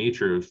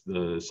nature of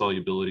the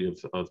solubility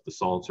of the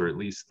salts, or at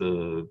least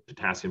the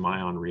potassium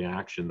ion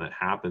reaction that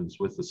happens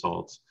with the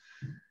salts,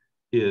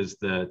 is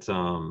that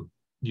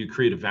you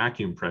create a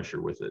vacuum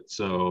pressure with it.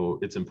 So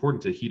it's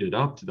important to heat it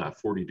up to that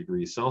 40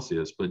 degrees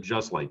Celsius, but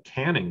just like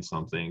canning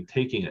something,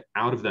 taking it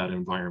out of that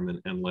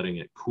environment and letting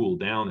it cool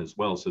down as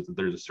well, so that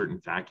there's a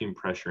certain vacuum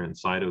pressure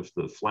inside of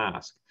the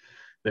flask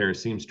there,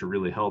 seems to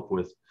really help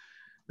with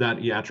that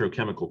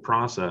iatrochemical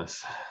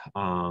process,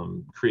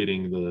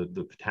 creating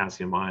the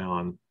potassium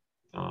ion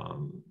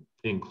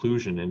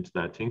inclusion into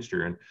that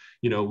tincture. And,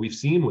 you know, we've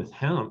seen with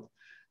hemp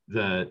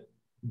that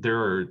there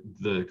are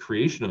the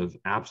creation of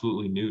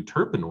absolutely new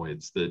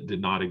terpenoids that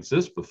did not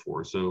exist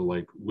before. So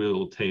like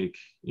we'll take,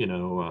 you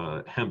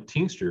know, hemp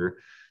tincture,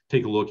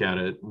 take a look at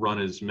it, run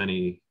as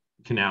many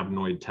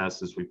cannabinoid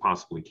tests as we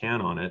possibly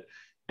can on it.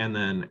 And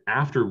then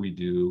after we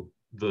do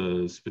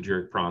the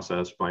spagyric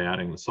process by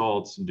adding the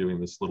salts and doing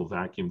this little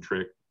vacuum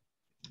trick,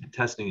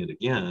 testing it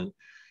again.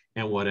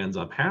 And what ends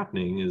up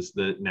happening is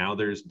that now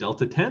there's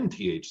delta 10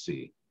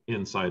 THC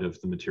inside of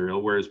the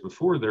material, whereas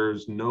before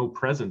there's no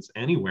presence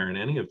anywhere in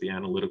any of the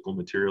analytical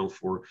material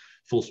for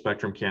full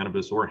spectrum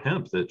cannabis or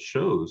hemp that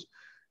shows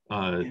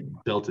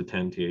delta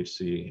 10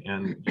 THC.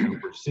 And you know,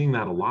 we're seeing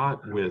that a lot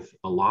with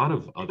a lot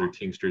of other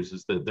tinctures,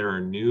 is that there are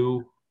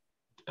new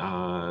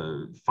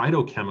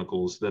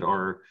phytochemicals that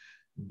are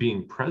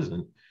being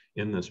present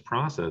in this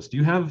process. Do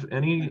you have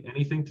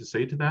anything to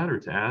say to that, or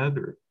to add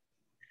or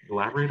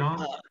elaborate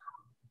on?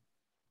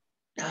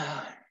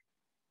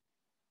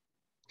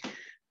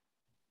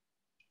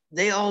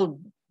 They all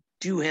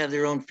do have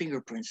their own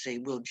fingerprints they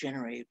will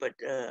generate, but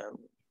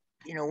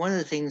you know, one of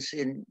the things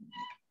in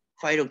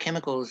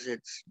phytochemicals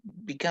that's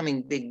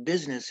becoming big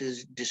business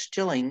is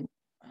distilling.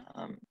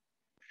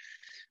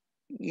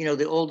 You know,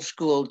 the old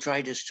school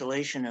dry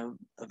distillation of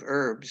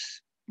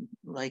herbs,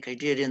 like I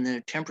did in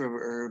the temper of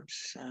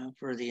herbs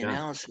for the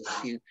analysis.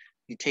 You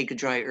take a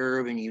dry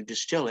herb and you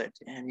distill it,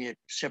 and it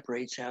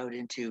separates out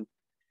into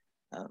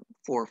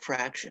 4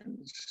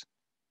 fractions.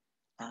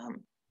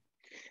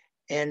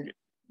 And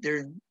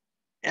there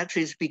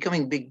actually, it's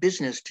becoming big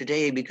business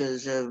today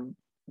because of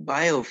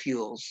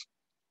biofuels.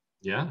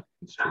 Yeah,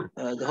 it's true.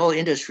 The whole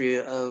industry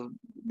of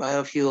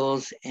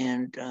biofuels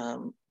and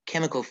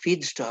chemical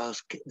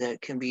feedstocks that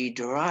can be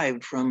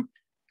derived from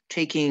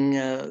taking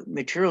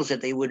materials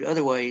that they would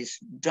otherwise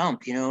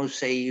dump. You know,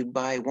 say you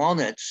buy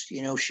walnuts,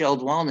 you know,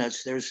 shelled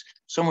walnuts. There's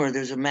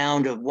a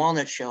mound of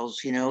walnut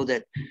shells, you know,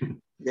 that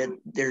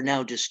they're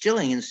now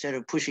distilling instead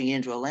of pushing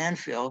into a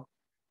landfill,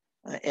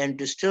 and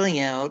distilling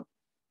out,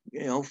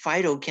 you know,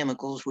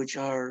 phytochemicals, which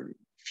are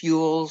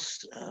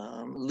fuels,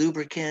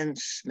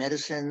 lubricants,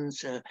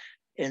 medicines.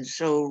 And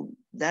so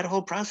that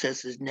whole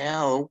process is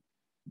now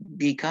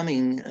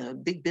becoming a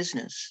big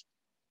business.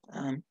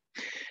 And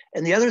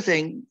the other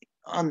thing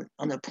on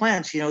the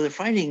plants, you know, they're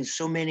finding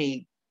so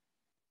many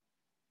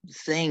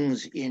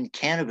things in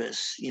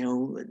cannabis, you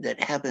know,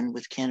 that happen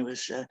with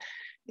cannabis,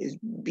 is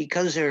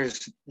because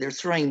they're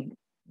throwing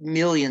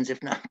millions,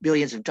 if not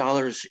billions of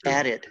dollars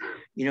at it.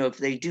 You know, if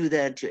they do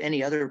that to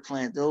any other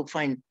plant, they'll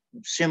find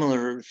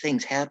similar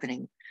things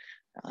happening.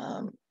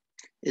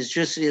 It's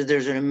just,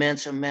 there's an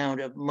immense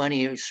amount of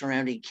money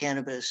surrounding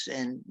cannabis,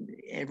 and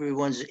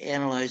everyone's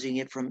analyzing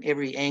it from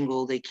every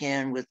angle they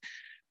can with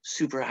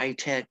super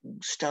high-tech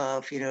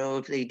stuff. You know,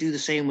 if they do the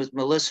same with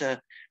Melissa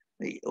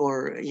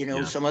or, you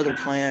know, some other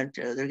plant,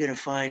 they're going to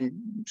find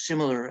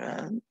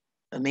similar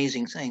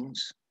amazing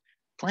things.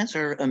 Plants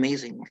are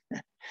amazing.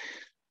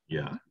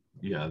 Yeah,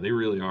 they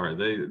really are.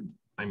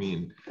 I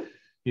mean,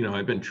 you know,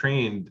 I've been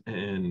trained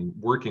in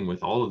working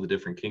with all of the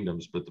different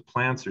kingdoms, but the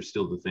plants are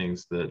still the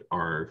things that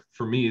are,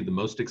 for me, the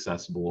most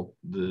accessible,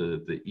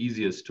 the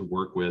easiest to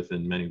work with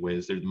in many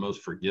ways. They're the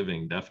most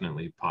forgiving,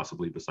 definitely,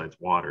 possibly besides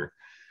water.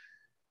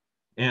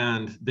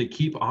 And they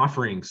keep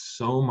offering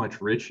so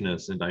much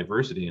richness and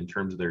diversity in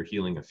terms of their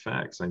healing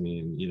effects. I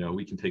mean, you know,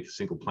 we can take a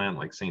single plant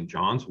like St.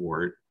 John's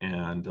wort,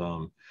 and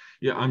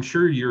yeah, I'm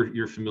sure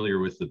you're familiar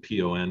with the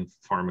PON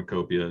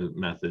pharmacopoeia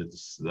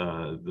methods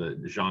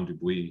that Jean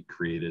Dubuis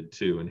created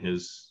too in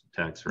his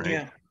text, right?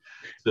 Yeah.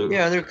 So,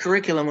 yeah, their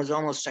curriculum was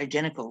almost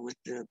identical with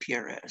the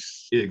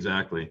PRS.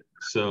 Exactly.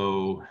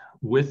 So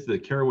with the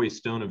Caraway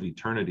Stone of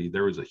Eternity,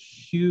 there was a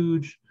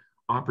huge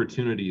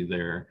opportunity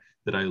there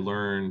that I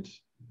learned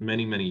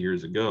many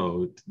years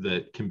ago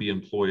that can be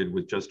employed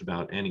with just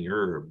about any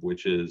herb,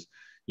 which is,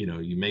 you know,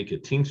 you make a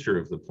tincture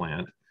of the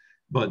plant,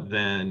 but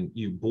then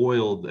you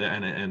boil,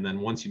 and then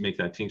once you make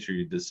that tincture,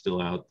 you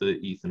distill out the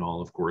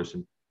ethanol, of course,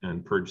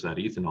 and purge that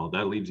ethanol.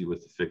 That leaves you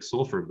with the fixed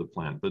sulfur of the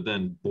plant. But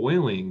then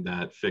boiling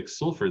that fixed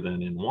sulfur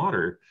then in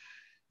water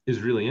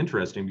is really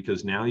interesting,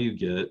 because now you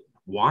get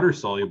water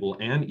soluble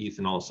and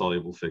ethanol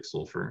soluble fixed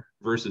sulfur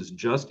versus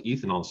just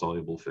ethanol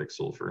soluble fixed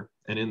sulfur.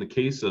 And in the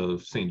case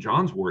of St.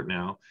 John's wort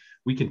now,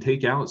 we can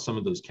take out some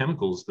of those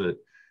chemicals that,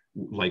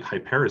 like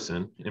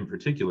hypericin in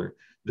particular,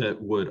 that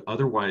would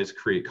otherwise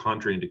create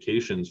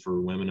contraindications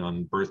for women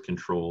on birth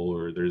control,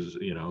 or there's,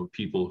 you know,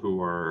 people who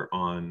are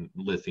on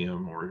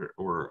lithium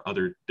or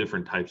other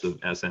different types of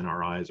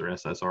SNRIs or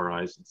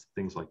SSRIs and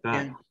things like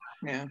that.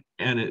 Yeah.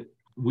 And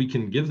we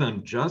can give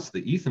them just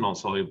the ethanol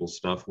soluble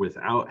stuff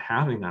without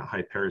having that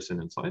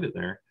hypericin inside of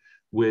there,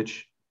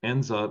 which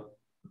ends up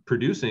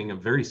producing a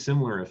very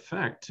similar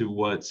effect to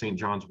what St.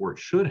 John's wort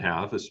should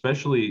have,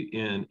 especially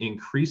in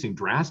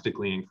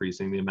drastically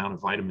increasing the amount of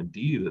vitamin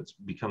D that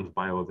becomes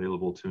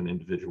bioavailable to an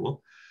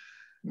individual,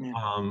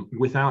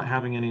 without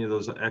having any of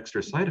those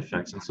extra side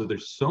effects. And so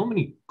there's so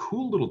many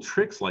cool little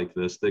tricks like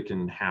this that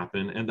can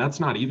happen. And that's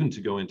not even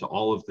to go into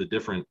all of the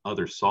different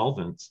other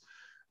solvents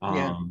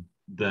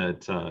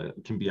that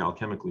can be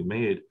alchemically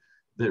made,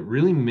 that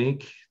really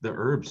make the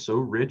herbs so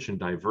rich and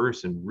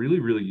diverse and really,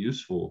 really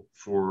useful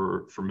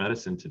for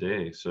medicine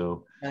today.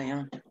 So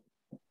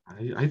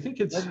I think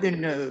it's.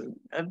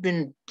 I've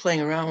been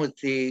playing around with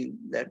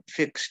that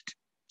fixed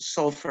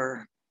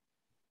sulfur.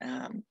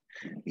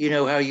 You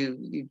know how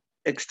you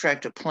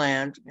extract a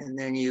plant and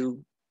then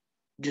you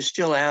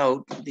distill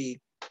out the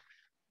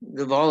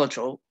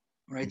volatile,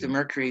 right? The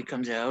mercury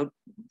comes out,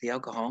 the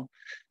alcohol,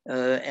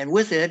 and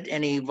with it,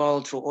 any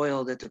volatile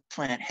oil that the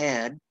plant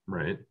had.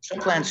 Right. Some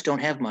plants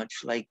don't have much,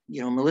 like,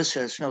 you know,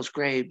 Melissa smells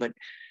great, but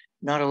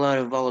not a lot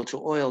of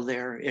volatile oil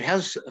there. It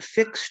has a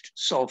fixed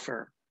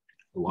sulfur.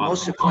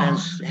 Most of the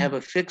plants have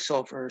a fixed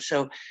sulfur.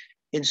 So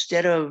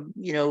instead of,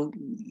 you know,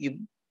 you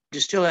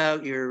distill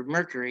out your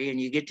mercury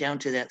and you get down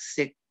to that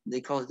thick,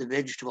 they call it the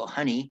vegetable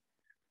honey.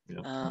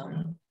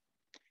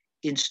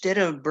 Instead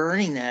of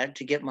burning that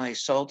to get my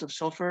salt of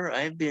sulfur,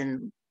 I've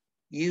been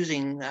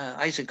using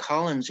Isaac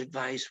Holland's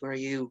advice, where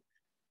you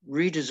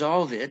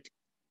redissolve it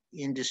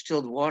in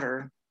distilled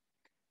water,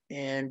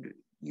 and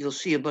you'll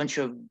see a bunch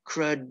of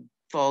crud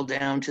fall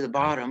down to the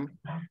bottom.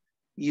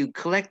 You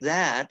collect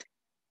that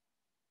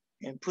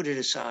and put it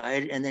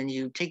aside, and then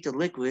you take the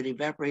liquid,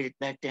 evaporate it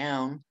back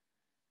down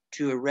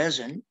to a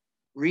resin,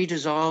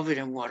 redissolve it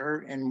in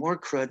water, and more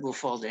crud will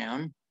fall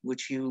down,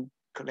 which you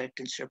collect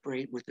and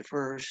separate with the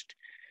first.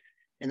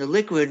 And the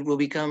liquid will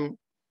become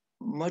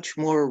much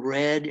more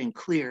red and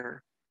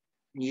clear.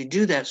 And you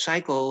do that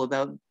cycle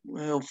about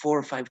 4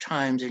 or 5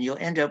 times, and you'll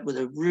end up with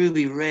a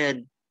ruby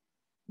red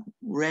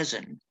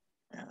resin.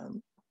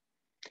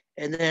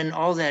 And then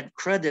all that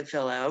crud that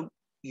fell out,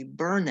 you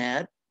burn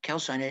that,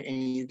 calcine it,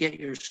 and you get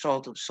your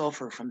salt of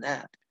sulfur from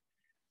that.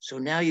 So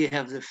now you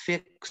have the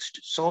fixed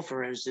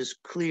sulfur as this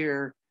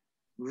clear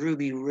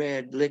ruby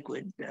red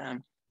liquid.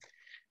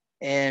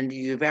 And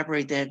you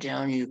evaporate that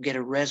down, you get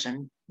a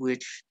resin,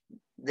 which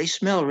they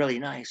smell really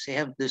nice. They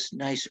have this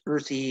nice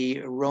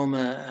earthy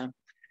aroma.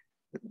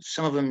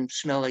 Some of them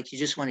smell like you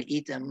just want to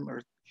eat them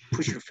or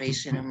push your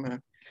face in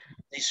them.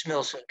 They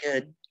smell so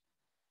good.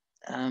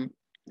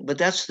 But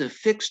that's the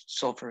fixed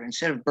sulfur.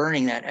 Instead of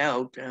burning that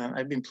out,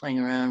 I've been playing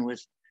around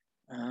with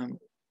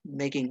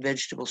making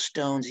vegetable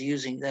stones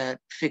using that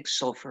fixed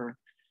sulfur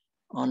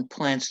on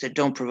plants that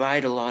don't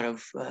provide a lot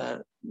of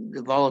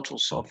the volatile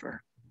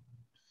sulfur.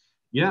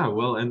 Yeah,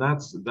 well, and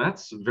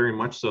that's very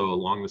much so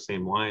along the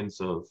same lines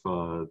of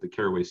the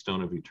caraway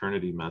stone of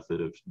eternity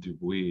method of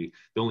Dubuis.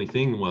 The only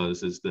thing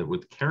is that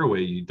with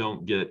caraway, you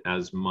don't get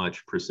as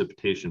much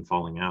precipitation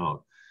falling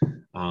out.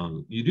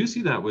 You do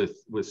see that with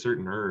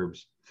certain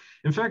herbs.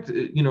 In fact,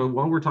 you know,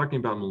 while we're talking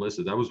about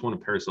Melissa, that was one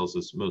of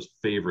Paracelsus' most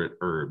favorite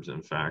herbs.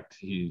 In fact,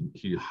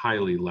 he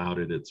highly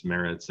lauded its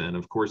merits. And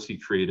of course, he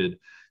created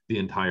the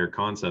entire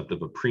concept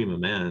of a prima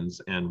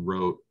mens and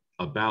wrote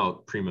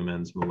about prima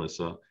mens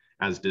Melissa,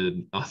 as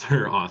did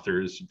other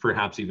authors,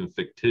 perhaps even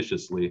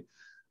fictitiously,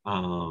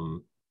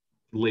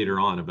 later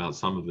on about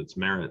some of its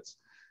merits.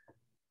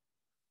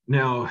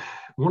 Now,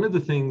 one of the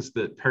things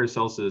that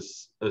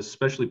Paracelsus,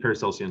 especially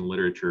Paracelsian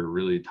literature,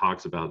 really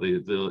talks about,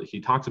 he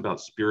talks about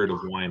spirit of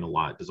wine a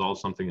lot, dissolve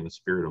something in a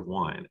spirit of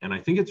wine. And I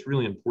think it's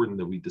really important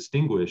that we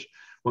distinguish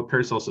what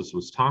Paracelsus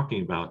was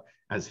talking about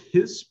as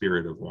his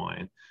spirit of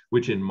wine,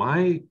 which in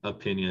my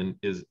opinion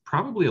is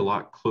probably a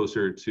lot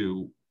closer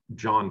to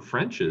John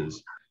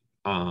French's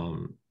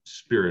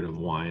spirit of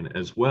wine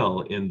as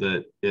well, in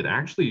that it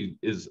actually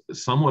is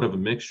somewhat of a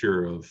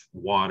mixture of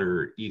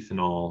water,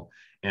 ethanol,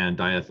 and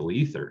diethyl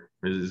ether.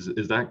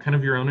 Is that kind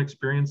of your own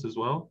experience as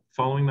well,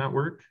 following that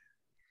work?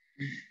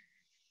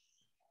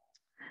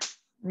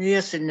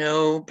 Yes and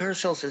no.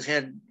 Paracelsus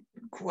had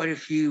quite a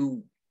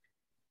few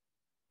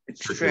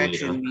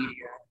extraction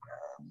media.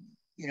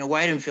 You know,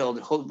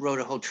 Weidenfeld wrote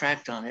a whole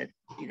tract on it,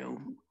 you know.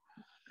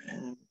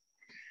 And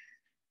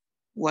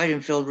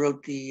Weidenfeld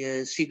wrote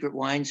the secret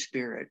wine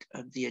spirit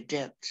of the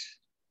adepts.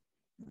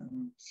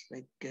 It's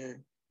like a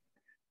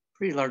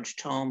pretty large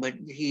tome, but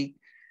he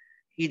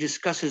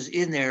discusses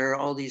in there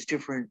all these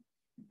different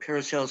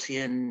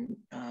Paracelsian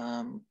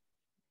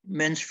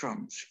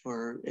menstrums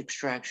for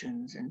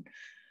extractions. And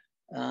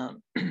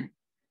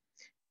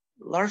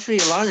largely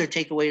a lot of their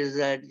takeaway is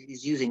that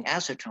he's using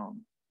acetone,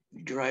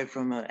 derived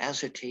from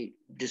acetate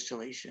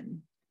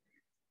distillation,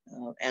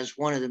 as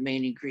one of the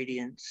main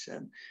ingredients.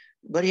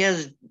 But he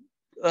has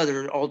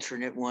other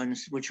alternate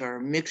ones, which are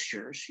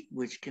mixtures,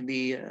 which can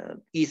be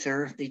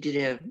ether. They did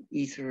have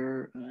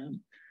ether, and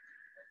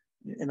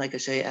like I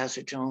say,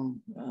 acetone,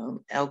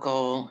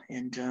 alcohol,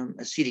 and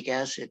acetic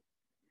acid.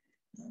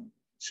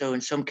 So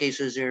in some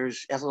cases,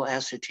 there's ethyl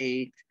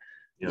acetate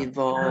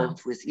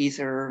involved with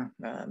ether.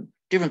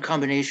 Different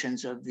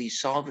combinations of these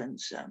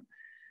solvents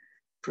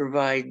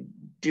provide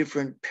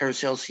different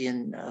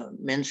Paracelsian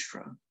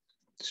menstra.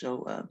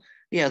 So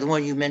yeah, the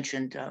one you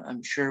mentioned,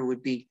 I'm sure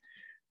would be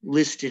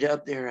listed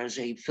up there as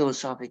a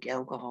philosophic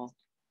alcohol.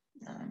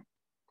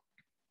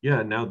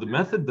 Yeah, now the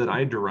method that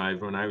I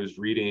derived when I was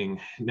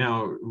reading,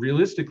 now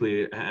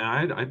realistically,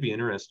 I'd be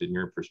interested in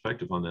your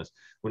perspective on this.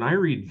 When I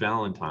read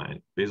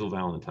Basil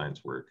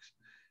Valentine's works,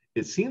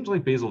 it seems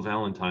like Basil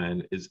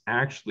Valentine is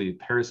actually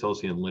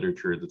Paracelsian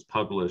literature that's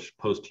published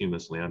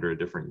posthumously under a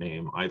different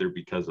name, either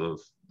because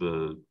of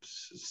the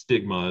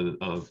stigma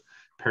of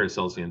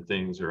Paracelsian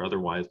things or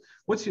otherwise.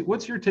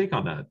 What's your take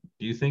on that?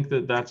 Do you think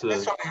that that's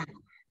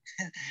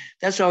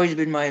always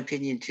been my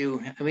opinion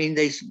too. I mean,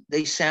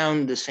 they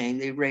sound the same.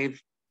 They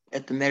rave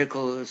at the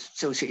medical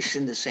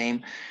association the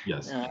same.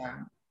 Yes.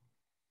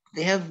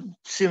 They have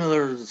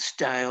similar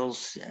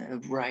styles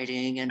of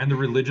writing, and the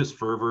religious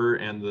fervor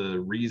and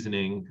the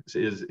reasoning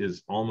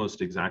is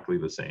almost exactly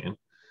the same.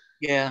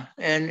 Yeah,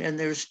 and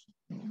there's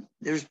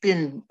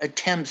been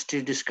attempts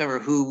to discover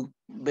who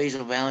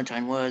Basil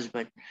Valentine was,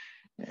 but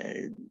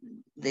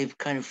they've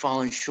kind of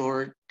fallen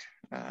short.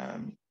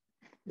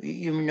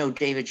 You know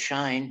David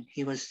Shine.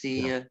 He was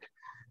the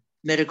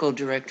medical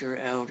director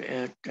out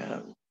at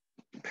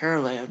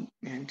Paralab,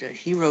 and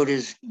he wrote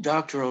his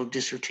doctoral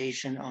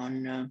dissertation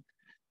on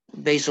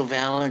Basil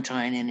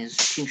Valentine and his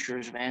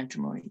tinctures of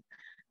antimony,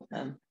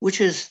 which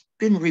has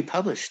been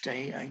republished,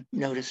 I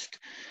noticed.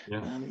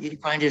 You can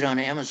find it on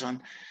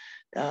Amazon.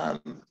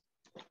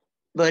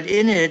 But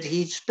in it,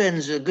 he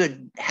spends a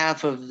good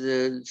half of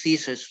the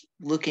thesis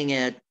looking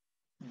at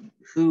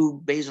who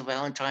Basil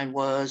Valentine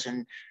was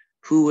and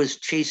who was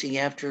chasing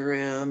after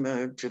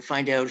him to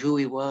find out who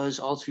he was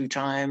all through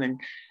time. And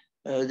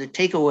the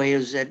takeaway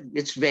is that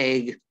it's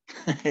vague.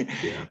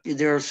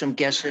 There are some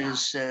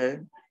guesses,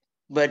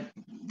 but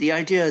the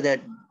idea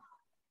that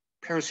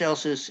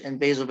Paracelsus and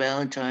Basil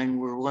Valentine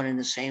were one and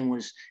the same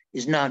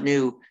is not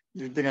new.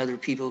 There's been other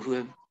people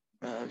who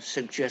have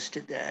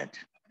suggested that.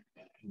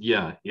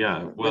 Yeah.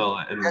 Well,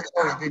 and that's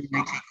always been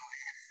my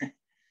takeaway.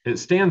 It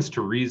stands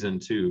to reason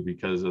too,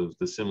 because of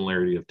the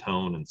similarity of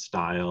tone and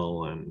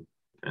style and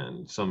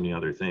so many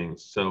other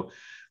things. So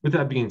with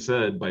that being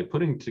said, by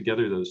putting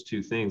together those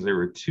two things, there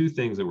were two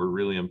things that were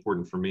really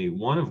important for me.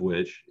 One of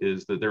which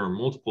is that there were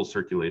multiple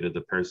circulated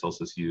that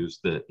Paracelsus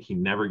used that he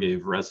never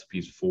gave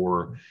recipes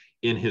for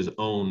in his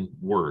own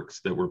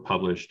works that were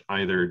published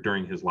either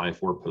during his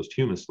life or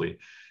posthumously,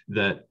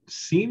 that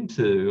seem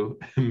to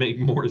make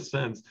more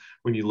sense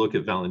when you look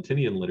at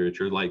Valentinian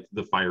literature, like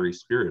the fiery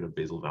spirit of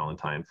Basil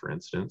Valentine, for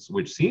instance,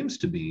 which seems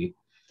to be,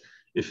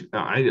 if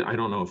I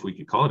don't know if we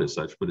could call it as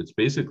such, but it's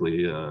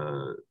basically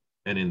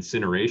an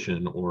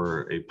incineration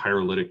or a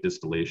pyrolytic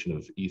distillation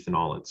of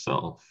ethanol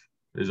itself.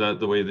 Is that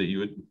the way that you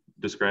would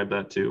describe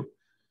that too?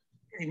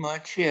 Pretty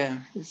much, yeah.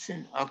 It's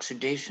an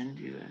oxidation.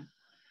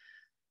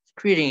 It's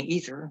creating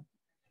ether.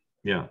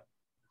 Yeah.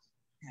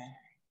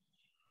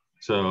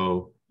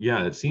 So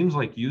yeah, it seems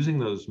like using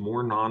those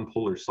more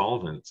non-polar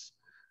solvents,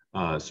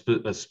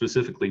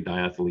 specifically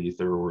diethyl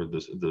ether or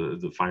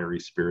the fiery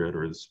spirit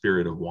or the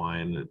spirit of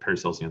wine, the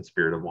Paracelsian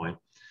spirit of wine,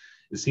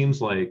 it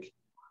seems like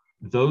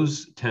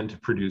those tend to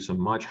produce a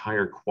much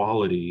higher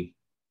quality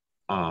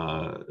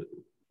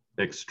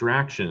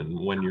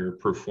extraction when you're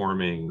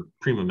performing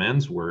prima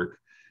mens work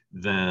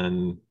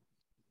than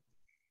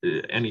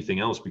anything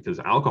else, because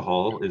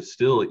alcohol is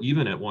still,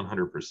 even at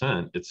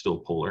 100%, it's still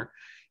polar.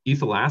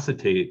 Ethyl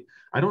acetate,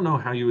 I don't know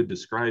how you would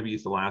describe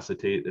ethyl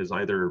acetate as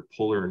either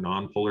polar or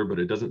non-polar, but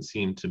it doesn't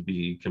seem to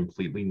be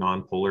completely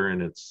non-polar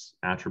in its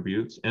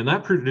attributes. And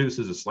that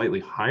produces a slightly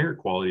higher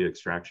quality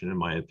extraction, in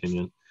my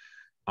opinion,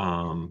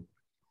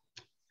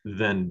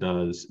 than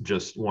does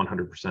just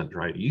 100%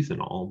 dried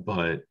ethanol,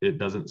 but it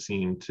doesn't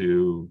seem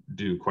to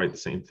do quite the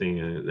same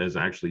thing as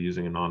actually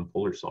using a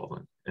non-polar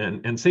solvent.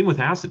 And same with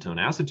acetone.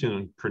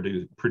 Acetone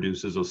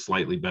produces a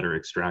slightly better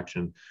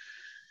extraction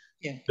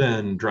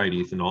than dried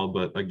ethanol,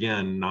 but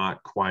again,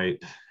 not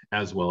quite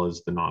as well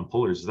as the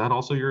non-polars. Is that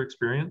also your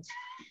experience?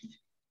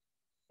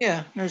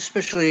 Yeah,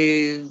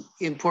 especially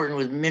important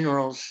with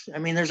minerals. I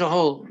mean, there's a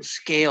whole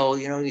scale,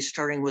 you're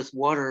starting with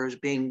water as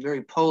being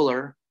very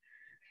polar,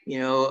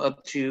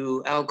 up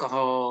to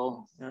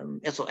alcohol,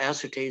 ethyl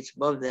acetates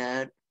above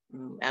that,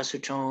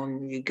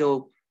 acetone, you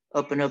go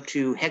up and up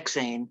to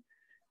hexane,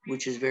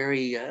 which is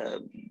very,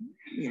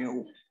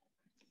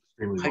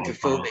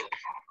 hydrophobic.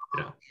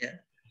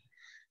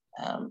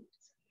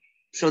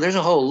 So there's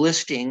a whole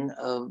listing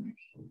of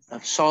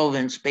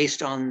solvents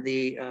based on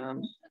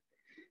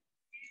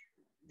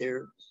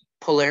their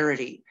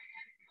polarity.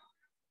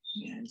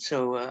 And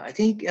so I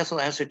think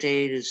ethyl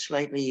acetate is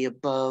slightly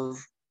above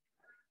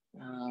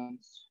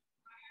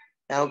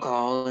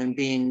alcohol in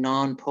being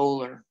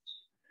non-polar.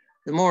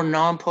 The more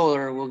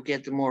non-polar we'll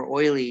get, the more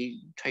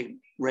oily type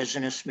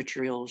resinous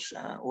materials,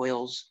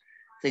 oils,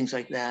 things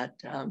like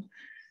that,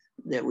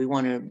 that we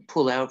want to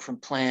pull out from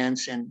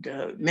plants and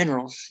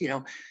minerals.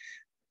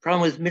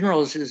 Problem with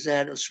minerals is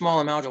that a small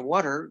amount of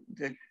water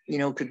that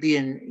could be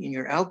in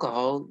your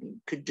alcohol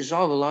could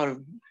dissolve a lot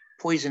of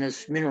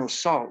poisonous mineral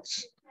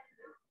salts.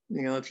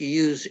 If you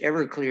use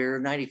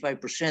Everclear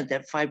 95%,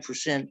 that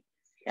 5%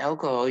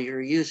 alcohol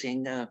you're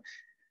using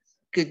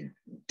could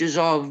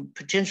dissolve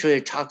potentially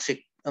a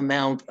toxic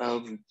amount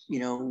of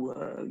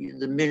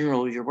the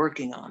mineral you're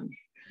working on.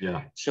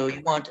 Yeah. So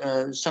you want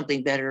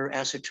something better.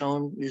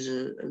 Acetone is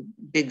a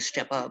big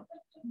step up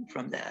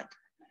from that.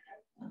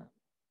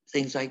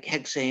 Things like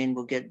hexane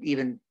will get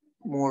even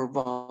more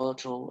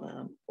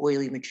volatile,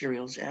 oily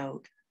materials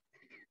out.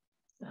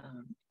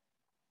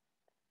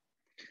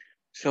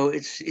 So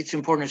it's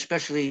important,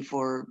 especially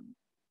for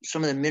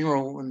some of the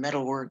mineral and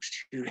metal works,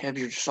 to have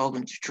your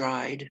solvents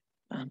dried.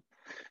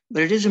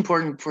 But it is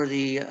important for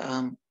the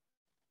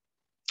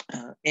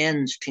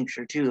ENS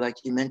tincture too, like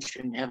you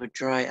mentioned, have a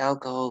dry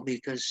alcohol,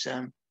 because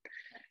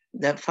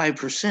that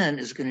 5%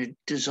 is going to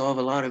dissolve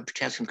a lot of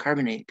potassium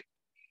carbonate.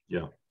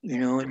 Yeah.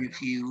 And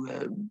if you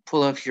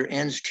pull off your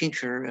ENS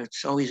tincture,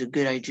 it's always a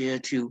good idea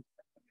to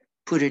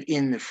put it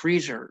in the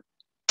freezer,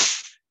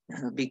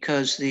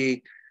 because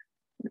the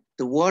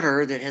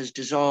water that has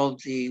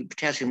dissolved the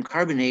potassium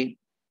carbonate,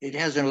 it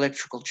has an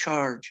electrical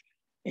charge,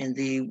 and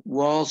the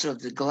walls of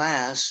the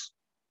glass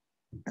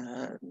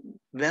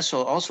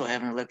vessel also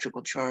have an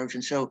electrical charge.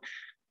 And so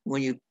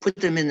when you put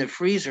them in the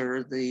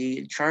freezer,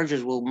 the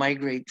charges will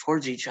migrate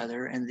towards each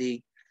other, and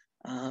the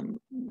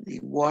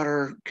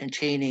water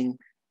containing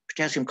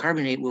potassium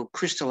carbonate will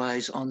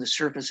crystallize on the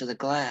surface of the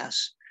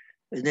glass.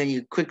 And then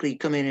you quickly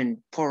come in and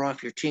pour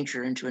off your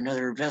tincture into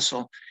another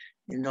vessel,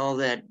 and all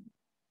that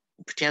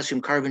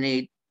potassium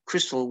carbonate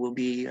crystal will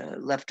be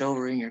left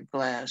over in your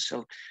glass.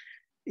 So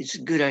it's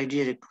a good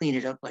idea to clean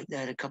it up like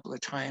that a couple of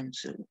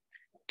times,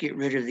 get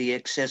rid of the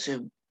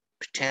excessive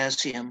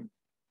potassium.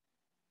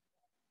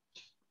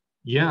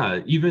 Yeah,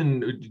 even,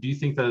 do you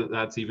think that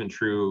that's even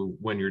true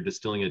when you're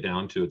distilling it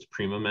down to its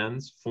prima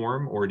mens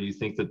form, or do you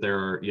think that there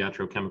are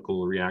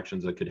iatrochemical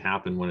reactions that could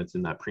happen when it's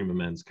in that prima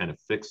mens kind of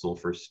fixed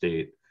sulfur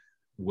state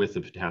with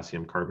the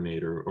potassium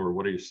carbonate, or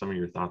what are some of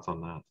your thoughts on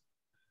that?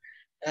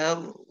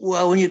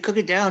 Well, when you cook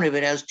it down, if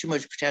it has too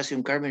much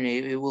potassium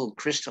carbonate, it will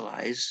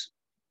crystallize.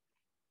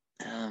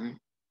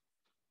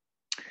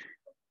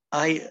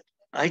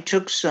 I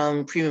took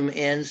some premium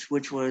ENS,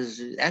 which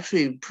was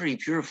actually pretty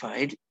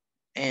purified,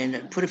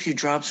 and put a few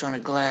drops on a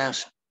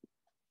glass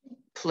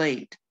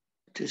plate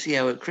to see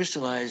how it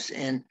crystallized.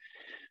 And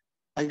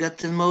I got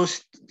the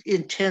most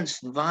intense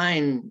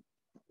vine.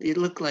 It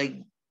looked like,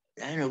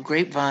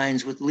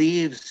 grapevines with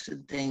leaves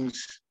and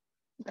things.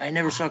 I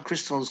never saw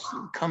crystals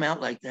come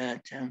out like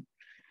that. It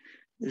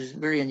was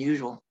very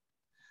unusual.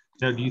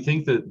 Now, do you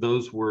think that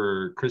those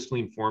were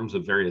crystalline forms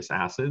of various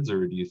acids,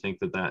 or do you think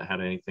that that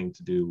had anything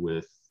to do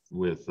with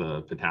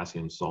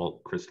potassium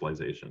salt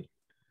crystallization?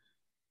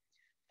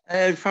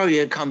 Probably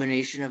a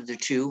combination of the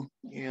two,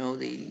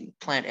 the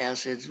plant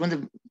acids. When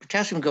the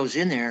potassium goes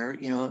in there,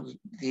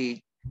 the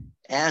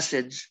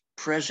acids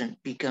present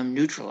become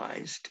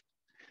neutralized.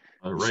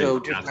 Right,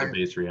 So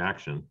acid-base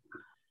reaction.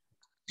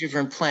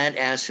 Different plant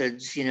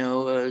acids,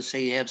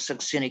 say you have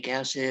succinic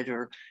acid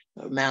or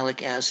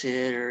malic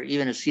acid or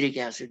even acetic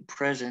acid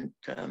present,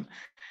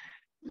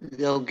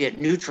 they'll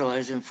get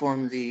neutralized and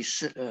form the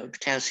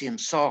potassium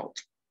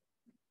salt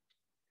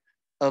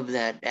of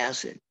that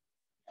acid.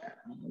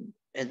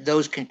 And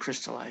those can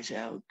crystallize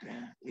out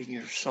in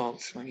your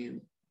salts when you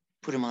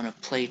put them on a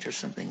plate or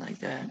something like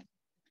that.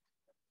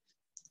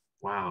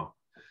 Wow.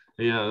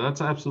 Yeah, that's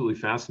absolutely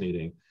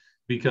fascinating,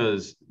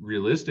 because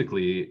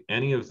realistically,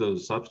 any of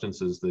those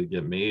substances that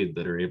get made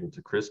that are able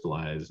to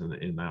crystallize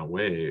in that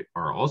way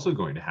are also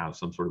going to have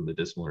some sort of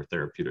medicinal or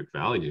therapeutic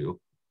value,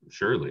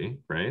 surely,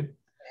 right?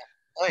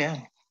 Oh, yeah.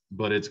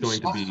 But it's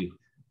going to be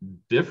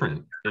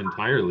different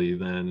entirely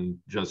than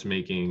just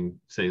making,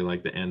 say,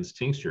 like the ENS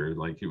tincture.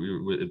 Like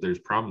there's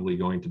probably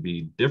going to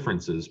be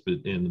differences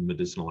in the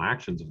medicinal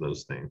actions of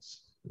those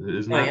things.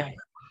 Isn't that?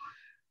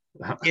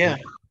 Yeah.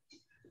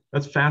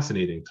 That's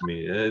fascinating to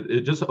me.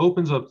 It just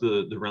opens up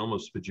the realm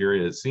of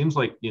Spagyricus. It seems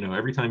like,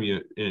 every time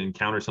you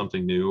encounter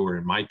something new, or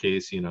in my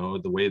case,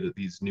 the way that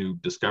these new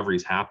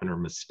discoveries happen are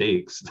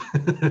mistakes,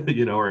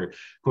 or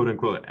quote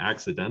unquote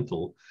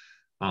accidental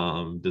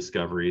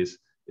discoveries.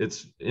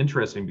 It's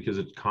interesting because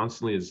it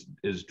constantly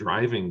is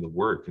driving the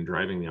work and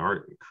driving the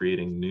art, and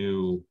creating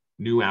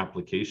new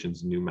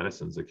applications, new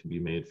medicines that can be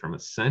made from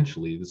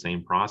essentially the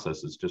same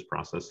process. It's just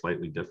processed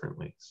slightly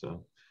differently.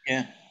 So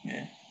yeah.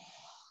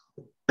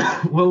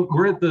 Well,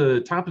 we're at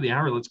the top of the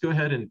hour. Let's go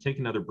ahead and take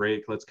another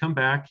break. Let's come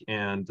back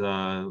and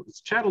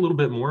let's chat a little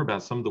bit more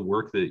about some of the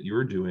work that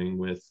you're doing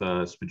with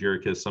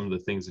Spagyricus, some of the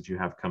things that you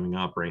have coming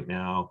up right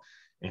now,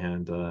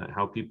 and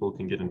how people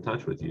can get in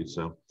touch with you.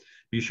 So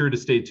be sure to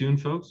stay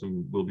tuned, folks,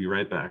 and we'll be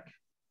right back.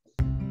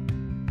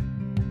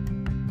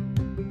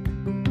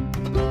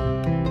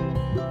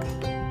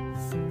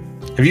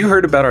 Have you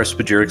heard about our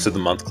Spagyrics of the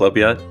Month Club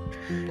yet?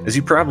 As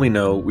you probably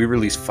know, we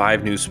release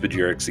 5 new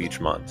Spagyrics each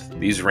month.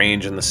 These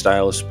range in the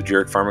style of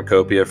Spagyric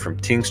pharmacopoeia from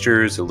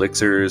tinctures,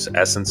 elixirs,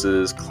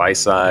 essences,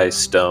 glyci,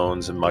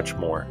 stones, and much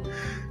more.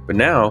 But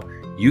now,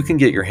 you can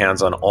get your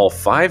hands on all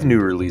 5 new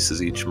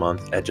releases each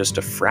month at just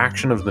a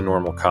fraction of the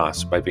normal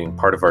cost by being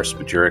part of our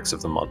Spagyrics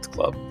of the Month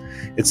Club.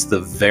 It's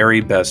the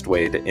very best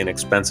way to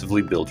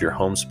inexpensively build your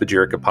home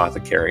Spagyric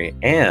apothecary,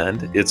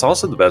 and it's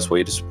also the best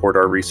way to support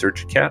our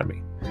research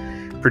academy.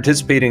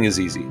 Participating is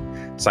easy.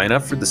 Sign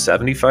up for the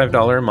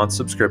 $75 a month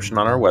subscription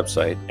on our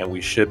website, and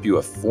we ship you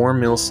a 4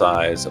 ml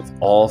size of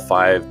all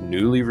 5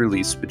 newly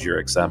released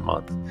Spagyrics that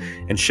month.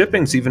 And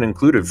shipping's even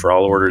included for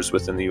all orders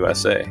within the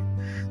USA.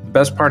 The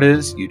best part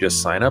is, you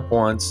just sign up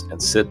once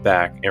and sit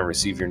back and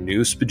receive your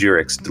new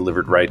Spagyrics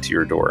delivered right to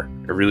your door.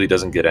 It really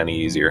doesn't get any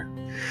easier.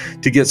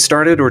 To get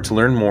started or to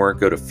learn more,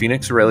 go to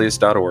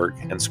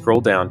phoenixaurelius.org and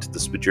scroll down to the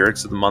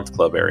Spagyrics of the Month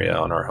Club area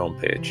on our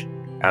homepage.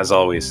 As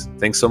always,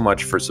 thanks so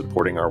much for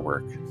supporting our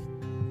work.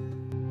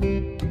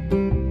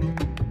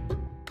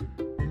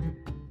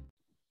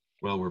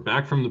 Well, we're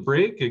back from the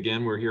break.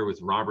 Again, we're here with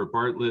Robert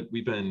Bartlett.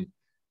 We've been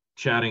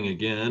chatting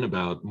again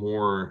about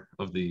more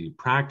of the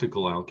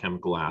practical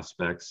alchemical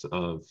aspects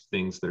of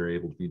things that are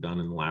able to be done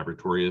in the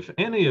laboratory. If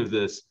any of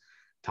this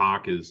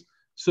talk is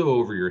so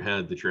over your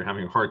head that you're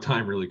having a hard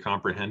time really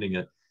comprehending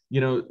it,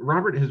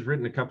 Robert has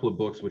written a couple of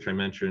books, which I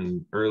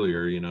mentioned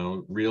earlier,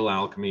 Real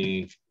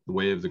Alchemy, The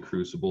Way of the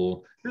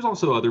Crucible. There's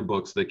also other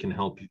books that can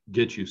help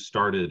get you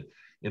started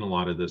in a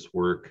lot of this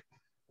work.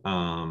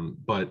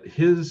 But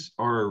his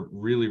are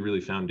really,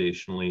 really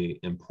foundationally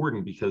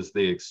important because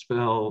they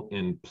expel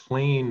in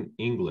plain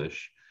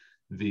English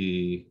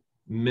the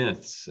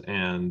myths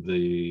and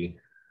the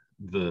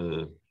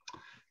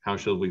how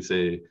shall we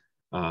say,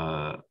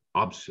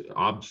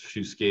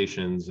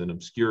 obfuscations and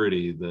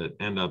obscurity that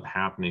end up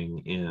happening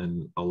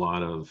in a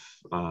lot of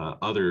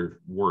other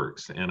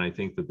works. And I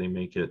think that they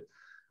make it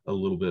a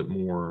little bit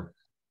more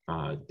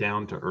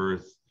down to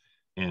earth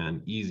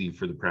and easy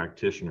for the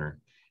practitioner.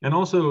 And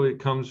also it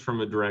comes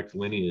from a direct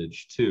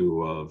lineage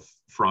too of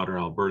Frater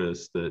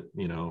Albertus that,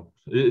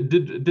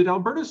 did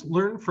Albertus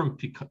learn from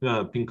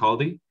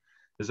Pincaldi?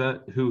 Is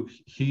that who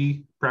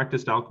he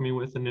practiced alchemy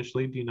with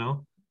initially? Do you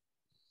know?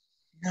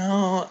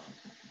 No,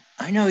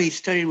 I know he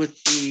studied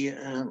with the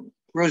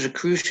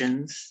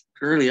Rosicrucians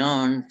early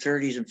on,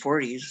 30s and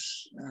 40s.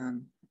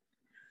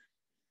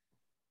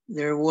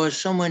 There was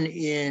someone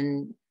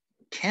in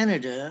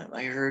Canada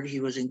I heard he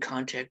was in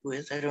contact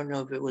with. I don't know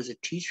if it was a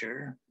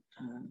teacher.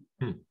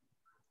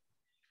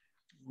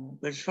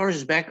 But as far as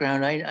his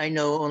background, I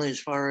know only as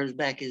far as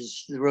back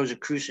as the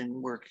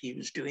Rosicrucian work he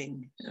was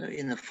doing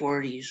in the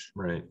 40s.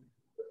 Right.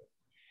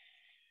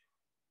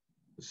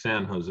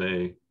 San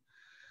Jose.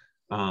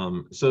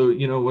 So,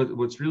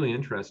 what's really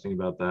interesting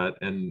about that,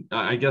 and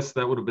I guess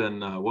that would have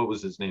been, what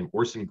was his name?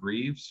 Orson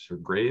Greaves or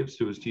Graves,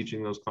 who was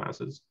teaching those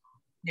classes?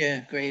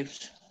 Yeah,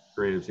 Graves.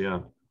 Graves, yeah.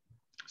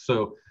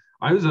 So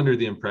I was under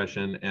the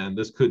impression, and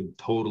this could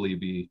totally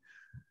be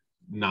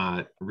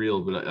not real,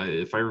 but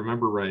if I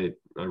remember right,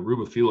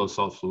 Rubefilo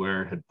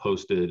Solfluer had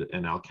posted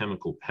an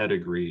alchemical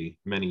pedigree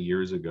many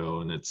years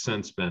ago, and it's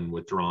since been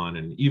withdrawn.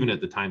 And even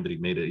at the time that he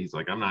made it, he's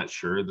like, I'm not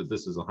sure that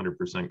this is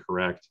 100%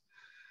 correct.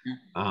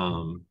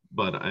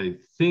 But I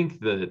think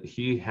that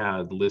he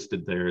had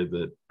listed there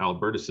that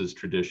Albertus's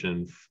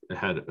tradition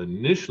had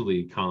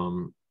initially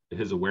come,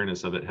 his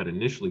awareness of it had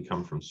initially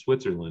come from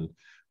Switzerland,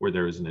 where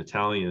there was an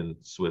Italian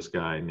Swiss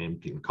guy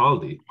named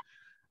Pincaldi.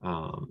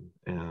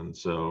 And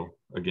so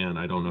again,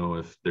 I don't know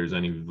if there's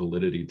any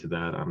validity to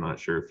that. I'm not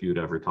sure if you'd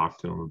ever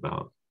talked to him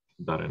about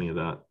any of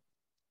that.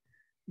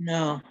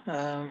 No,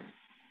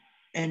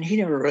 and he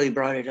never really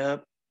brought it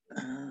up.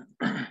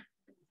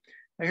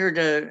 I heard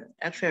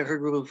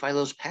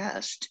Rubophilos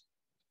passed.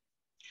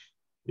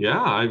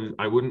 Yeah,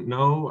 I wouldn't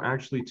know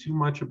actually too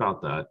much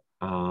about that.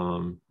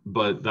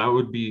 But that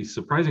would be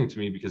surprising to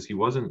me because he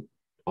wasn't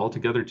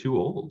altogether too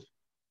old.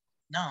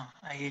 No,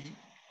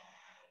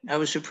 I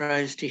was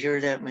surprised to hear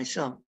that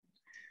myself.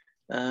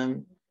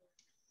 I'm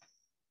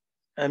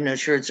not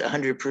sure it's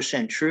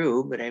 100%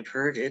 true, but I've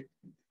heard it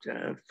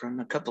from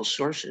a couple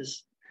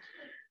sources.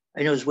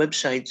 I know his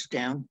website's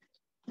down,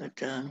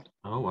 but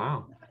oh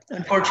wow,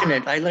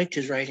 unfortunate. I liked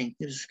his writing;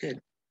 it was good.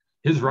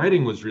 His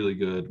writing was really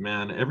good,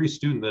 man. Every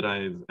student that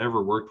I've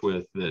ever worked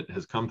with that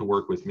has come to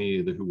work with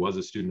me, who was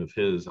a student of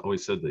his,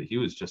 always said that he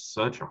was just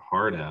such a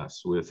hard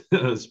ass with,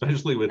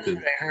 especially with his.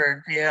 I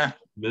heard, yeah,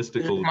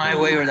 mystical, my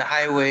way or the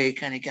highway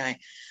kind of guy.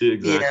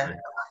 Exactly.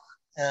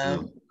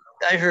 Yeah.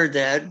 I heard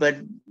that, but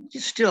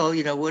still,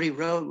 what he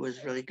wrote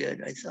was really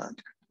good, I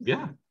thought.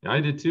 Yeah, I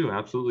did too.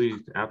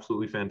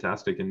 Absolutely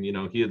fantastic. And,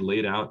 he had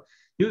laid out,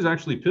 he was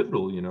actually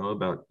pivotal,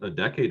 about a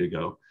decade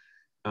ago,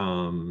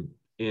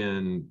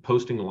 in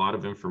posting a lot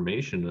of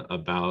information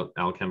about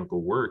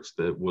alchemical works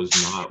that was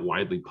not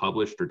widely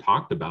published or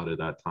talked about at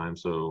that time.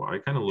 So I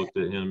kind of looked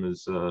at him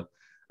as a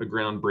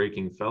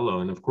groundbreaking fellow.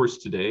 And of course,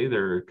 today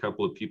there are a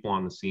couple of people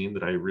on the scene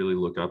that I really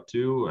look up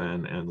to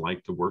and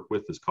like to work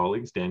with as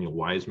colleagues. Daniel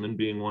Wiseman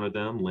being one of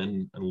them.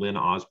 Lynn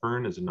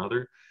Osborne is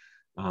another.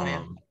 You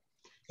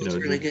know,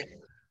 really good.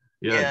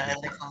 Yeah. Yeah, I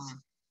like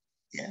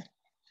yeah.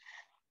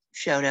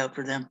 Shout out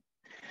for them.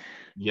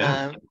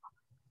 Yeah.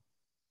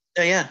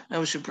 Yeah, I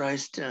was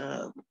surprised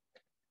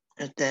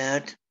at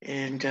that.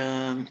 And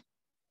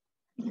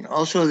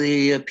also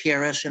the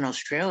PRS in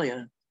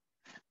Australia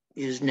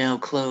is now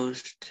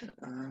closed.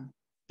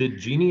 Did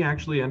Jeannie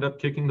actually end up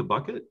kicking the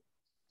bucket?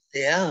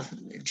 Yeah,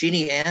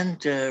 Jeannie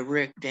and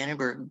Rick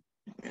Dannenberg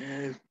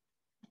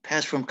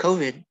passed from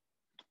COVID.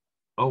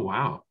 Oh,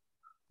 wow.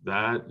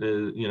 That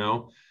is, you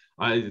know,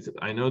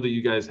 I know that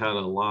you guys had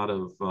a lot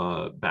of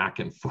back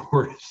and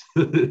forth,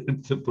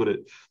 to put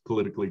it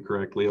politically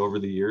correctly, over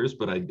the years,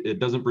 but it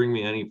doesn't bring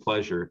me any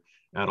pleasure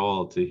at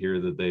all to hear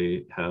that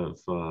they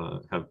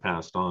have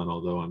passed on.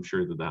 Although I'm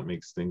sure that that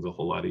makes things a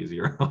whole lot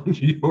easier on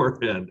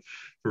your end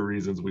for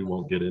reasons we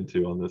won't get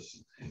into on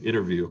this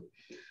interview.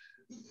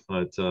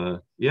 But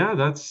yeah,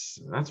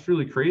 that's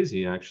really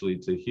crazy actually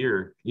to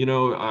hear. You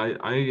know,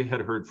 I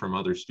had heard from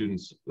other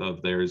students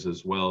of theirs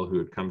as well who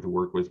had come to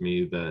work with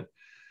me that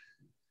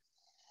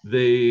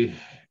they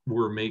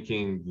were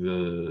making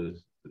the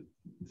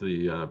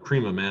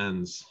prima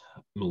mens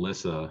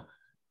Melissa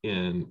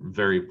in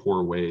very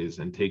poor ways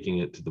and taking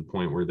it to the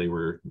point where they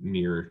were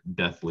near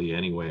deathly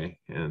anyway.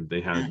 And they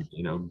had,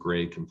 you know,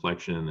 gray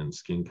complexion and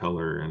skin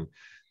color, and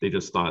they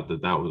just thought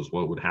that that was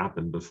what would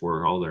happen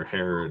before all their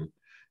hair and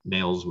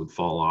nails would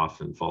fall off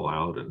and fall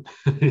out and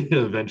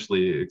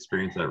eventually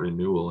experience that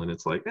renewal. And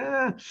it's like,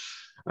 I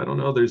don't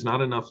know, there's not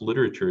enough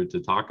literature to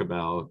talk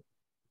about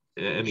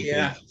anything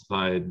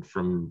aside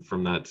from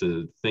that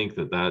to think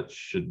that that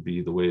should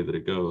be the way that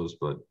it goes.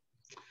 But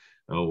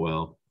oh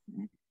well.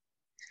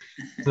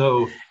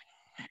 So,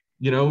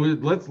 you know,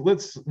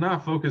 let's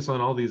not focus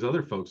on all these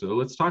other folks though.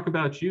 Let's talk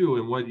about you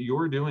and what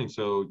you're doing.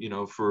 So, you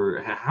know,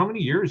 for how many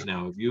years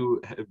now have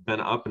you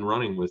been up and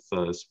running with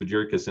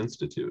Spagyricus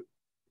Institute?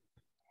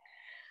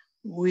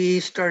 We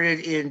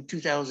started in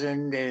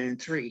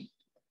 2003.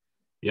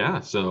 Yeah,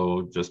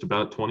 so just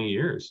about 20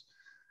 years.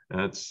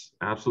 That's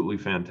absolutely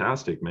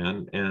fantastic,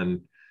 man.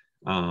 And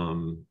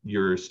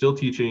you're still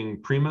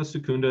teaching prima,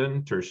 secunda,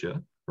 and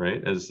tertia,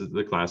 right, as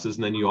the classes.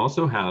 And then you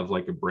also have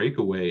like a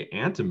breakaway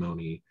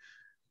antimony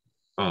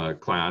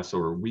class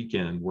or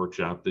weekend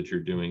workshop that you're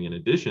doing in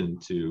addition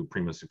to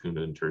prima,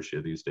 secunda, and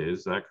tertia these days.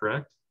 Is that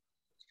correct?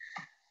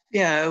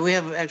 Yeah, we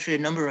have actually a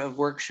number of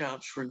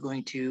workshops we're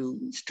going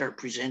to start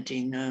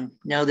presenting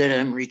now that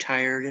I'm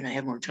retired and I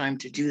have more time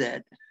to do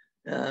that.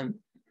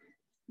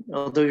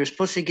 Although you're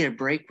supposed to get a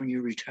break when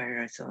you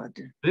retire, I thought.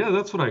 Yeah,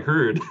 that's what I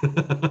heard.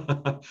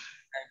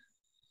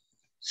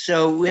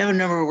 So we have a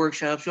number of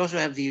workshops. We also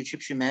have the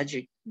Egyptian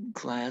magic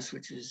class,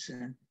 which has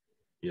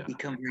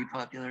become very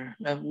popular.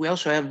 We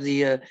also have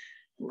the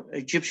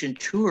Egyptian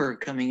tour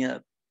coming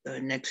up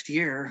next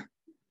year.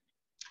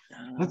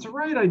 That's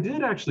right. I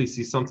did actually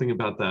see something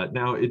about that.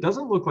 Now, it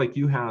doesn't look like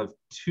you have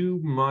too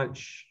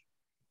much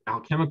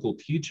alchemical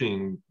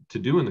teaching to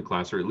do in the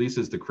class, or at least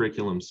as the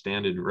curriculum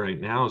standard right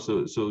now.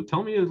 So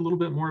tell me a little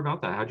bit more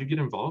about that. How'd you get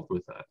involved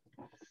with that?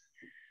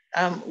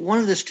 One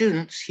of the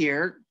students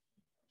here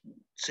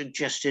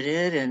suggested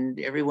it and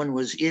everyone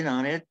was in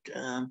on it.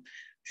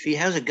 She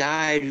has a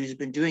guide who's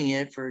been doing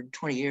it for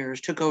 20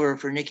 years, took over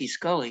for Nikki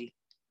Scully.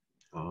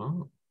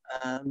 Oh.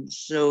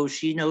 So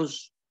she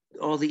knows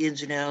all the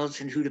ins and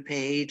outs and who to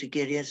pay to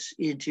get us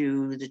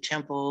into the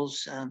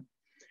temples.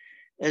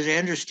 As I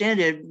understand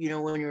it, you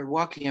know, when you're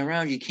walking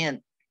around, you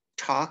can't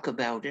talk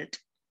about it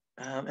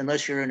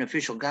unless you're an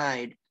official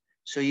guide.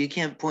 So you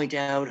can't point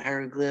out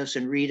hieroglyphs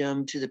and read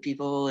them to the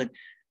people and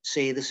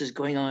say, this is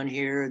going on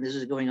here and this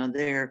is going on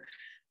there.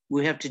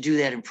 We have to do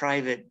that in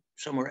private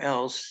somewhere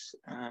else,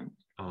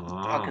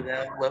 talk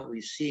about what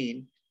we've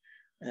seen.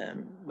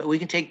 But we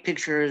can take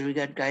pictures. We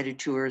got guided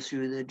tours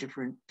through the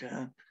different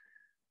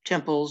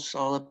temples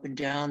all up and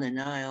down the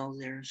Nile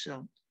there.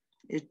 So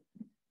it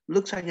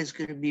looks like it's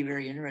going to be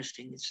very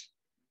interesting. It's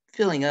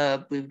filling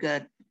up. We've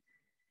got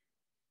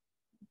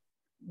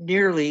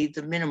nearly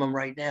the minimum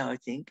right now, I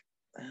think.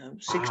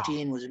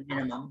 16 was a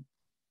minimum.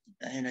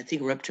 And I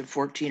think we're up to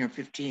 14 or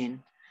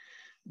 15.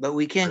 But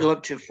we can go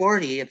up to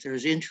 40 if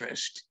there's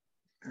interest,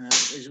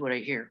 is what I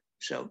hear.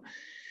 So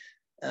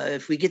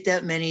if we get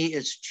that many,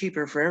 it's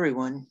cheaper for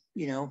everyone,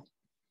 you know.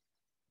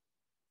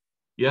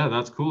 Yeah,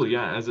 that's cool.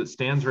 Yeah, as it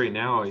stands right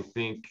now, I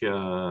think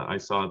I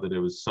saw that it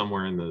was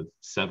somewhere in the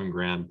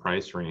 $7,000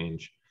 price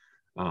range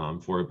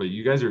for it. But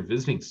you guys are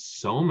visiting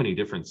so many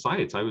different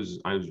sites. I was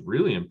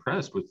really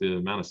impressed with the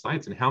amount of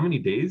sites. And how many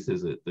days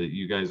is it that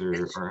you guys are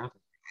at?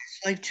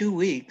 It's like 2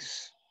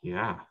 weeks.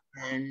 Yeah.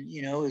 And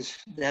you know,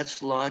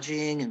 that's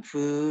lodging and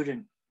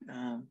food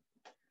and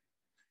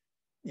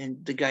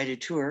the guided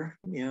tour.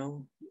 You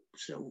know,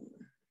 so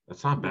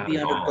That's not We'll bad be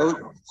at on a all.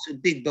 boat. It's a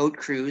big boat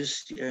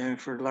cruise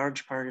for a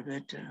large part of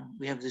it.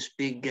 We have this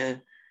big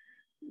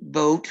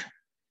boat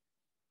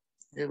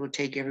that will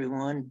take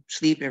everyone,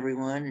 sleep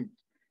everyone,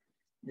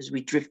 as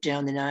we drift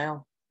down the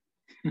Nile.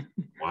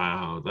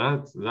 Wow,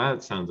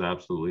 that sounds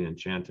absolutely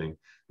enchanting.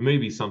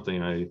 Maybe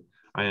something I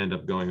end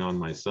up going on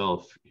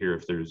myself here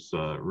if there's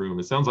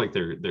room. It sounds like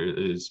there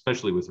is,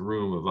 especially with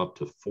room of up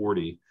to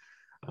 40.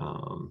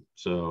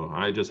 So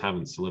I just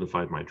haven't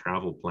solidified my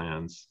travel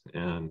plans,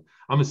 and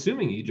I'm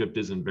assuming Egypt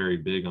isn't very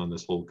big on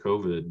this whole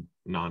COVID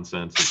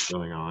nonsense that's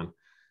going on.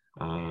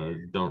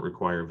 Don't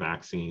require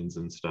vaccines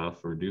and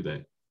stuff, or do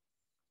they?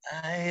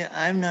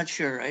 I'm not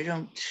sure. I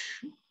don't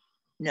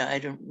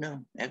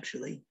know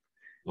actually.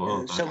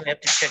 Well, Some we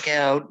have to check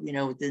out,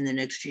 within the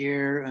next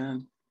year.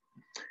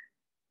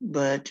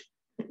 But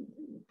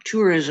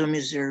tourism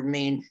is their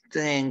main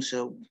thing,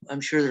 so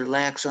I'm sure they're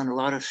lax on a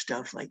lot of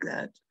stuff like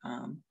that.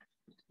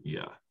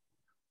 yeah.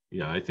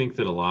 Yeah, I think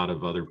that a lot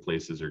of other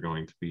places are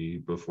going to be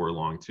before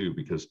long too,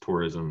 because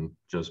tourism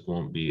just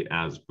won't be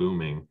as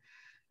booming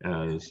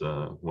as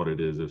what it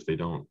is if they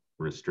don't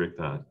restrict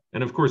that.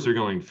 And of course, they're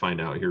going to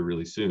find out here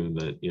really soon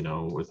that,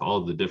 with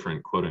all the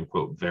different quote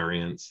unquote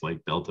variants,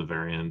 like Delta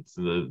variants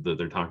that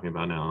they're talking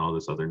about now and all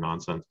this other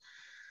nonsense,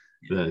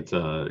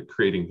 that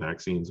creating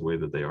vaccines the way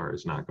that they are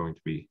is not going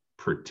to be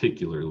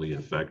particularly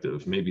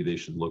effective. Maybe they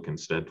should look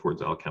instead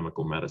towards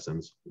alchemical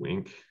medicines.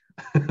 Wink.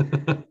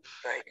 Right.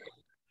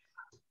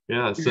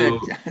 Yeah, so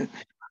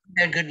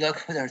had good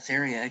luck with our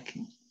theory.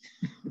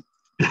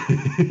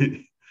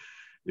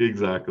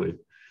 exactly.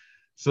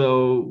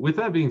 So with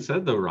that being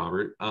said, though,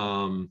 Robert,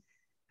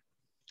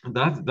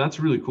 that's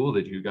really cool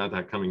that you got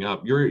that coming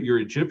up. Your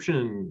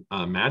Egyptian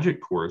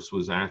magic course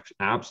was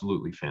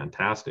absolutely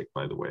fantastic,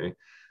 by the way.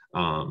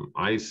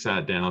 I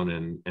sat down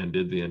and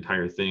did the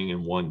entire thing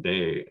in one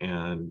day,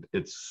 and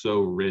it's so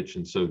rich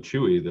and so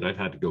chewy that I've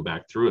had to go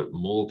back through it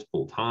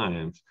multiple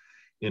times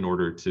in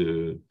order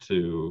to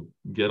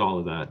get all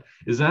of that.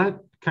 Is that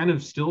kind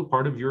of still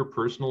part of your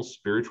personal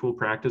spiritual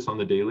practice on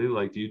the daily?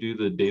 Like, do you do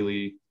the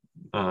daily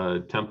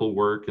temple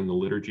work and the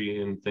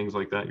liturgy and things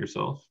like that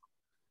yourself?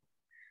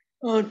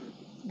 Well,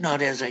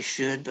 not as I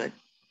should, but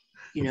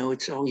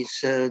it's always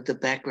the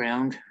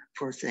background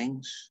for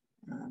things.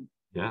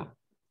 Yeah.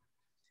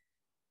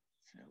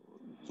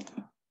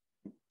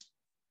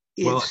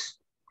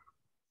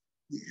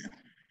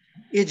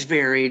 It's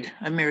varied.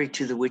 I'm married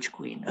to the Witch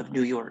Queen of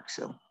New York,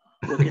 so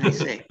what can I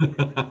say?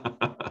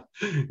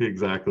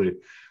 Exactly.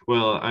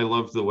 Well, I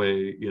love the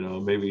way,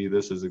 maybe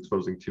this is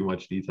exposing too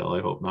much detail.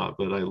 I hope not,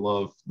 but I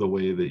love the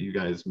way that you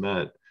guys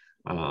met.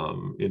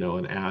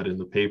 An ad in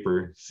the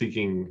paper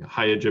seeking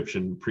high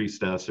Egyptian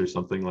priestess or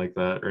something like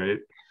that, right?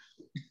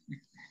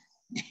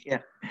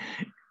 Yeah.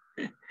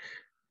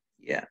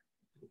 Yeah.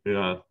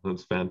 Yeah,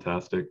 that's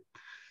fantastic.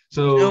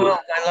 So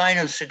my line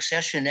of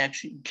succession,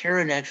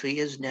 Karen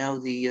is now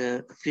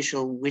the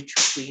official Witch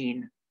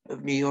Queen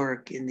of New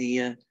York in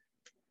the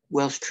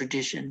Welsh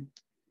tradition.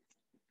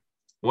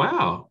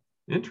 Wow,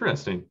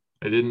 interesting.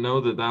 I didn't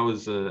know that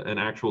was an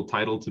actual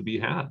title to be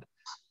had.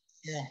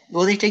 Yeah,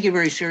 well, they take it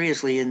very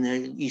seriously in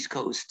the East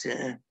Coast,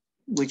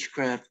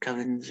 witchcraft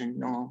covens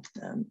and all.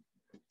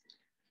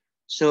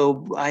 So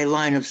by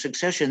line of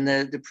succession,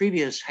 the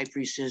previous high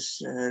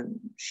priestess,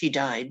 she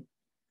died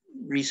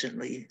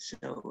recently.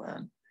 So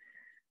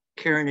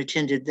Karen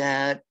attended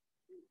that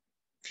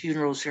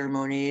funeral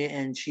ceremony,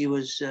 and she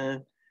was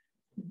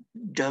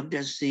dubbed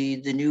as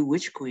the new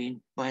witch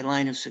queen by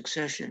line of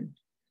succession.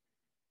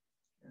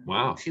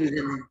 Wow. She was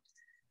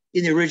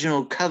in the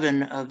original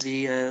coven of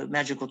the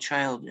magical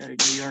child out of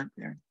New York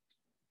there.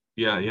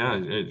 Yeah.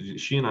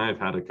 She and I have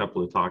had a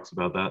couple of talks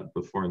about that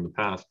before in the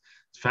past.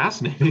 It's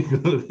fascinating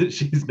that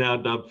she's now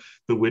dubbed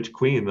the Witch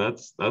Queen.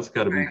 That's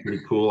got to be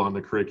pretty cool on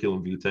the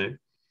curriculum vitae.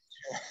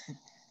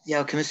 The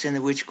Alchemist and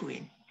the Witch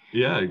Queen.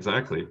 Yeah,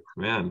 exactly.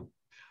 Man,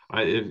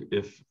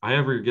 if I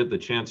ever get the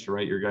chance to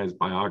write your guys'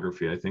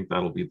 biography, I think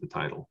that'll be the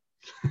title.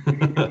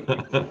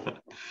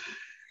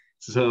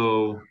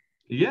 So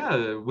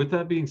yeah, with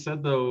that being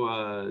said,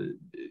 though,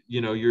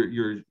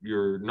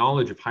 your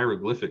knowledge of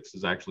hieroglyphics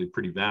is actually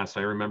pretty vast.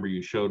 I remember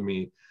you showed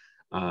me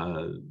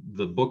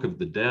the Book of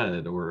the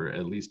Dead, or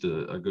at least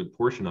a good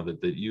portion of it,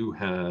 that you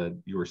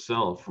had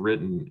yourself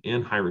written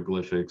in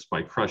hieroglyphics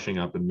by crushing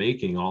up and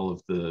making all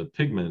of the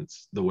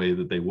pigments the way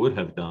that they would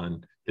have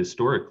done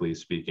historically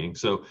speaking.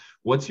 So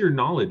what's your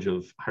knowledge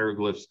of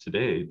hieroglyphs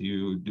today?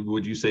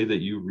 Would you say that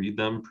you read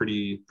them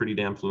pretty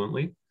damn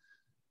fluently?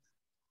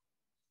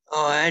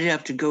 Oh, I'd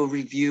have to go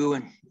review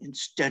and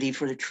study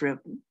for the trip.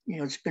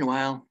 It's been a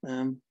while.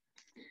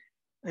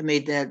 I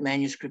made that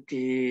manuscript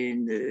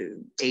in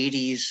the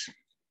 80s.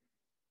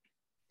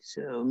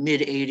 So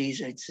mid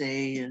 80s, I'd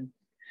say. And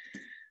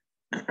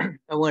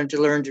I wanted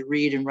to learn to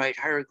read and write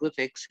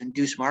hieroglyphics and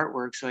do some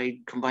artwork. So I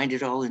combined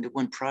it all into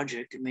one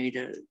project and made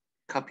a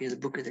copy of the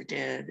Book of the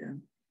Dead.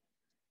 And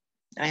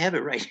I have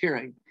it right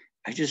here.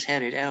 I just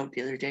had it out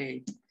the other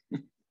day.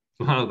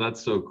 Wow,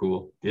 that's so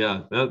cool.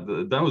 Yeah,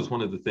 that was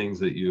one of the things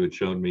that you had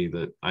shown me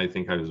that I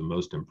think I was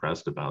most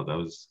impressed about. That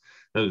was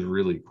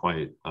really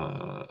quite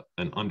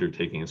an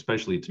undertaking,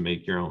 especially to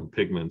make your own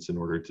pigments in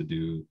order to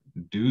do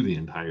the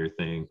entire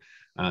thing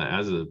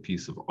as a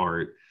piece of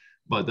art.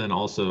 But then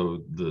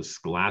also the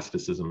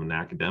scholasticism and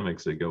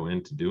academics that go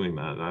into doing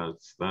that.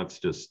 That's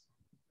just,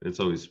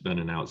 it's always been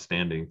an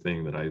outstanding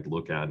thing that I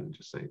look at and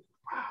just say,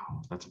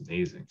 wow, that's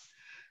amazing.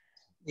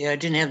 Yeah, I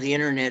didn't have the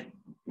internet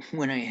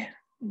when I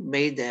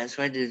made that,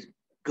 so I had to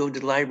go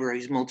to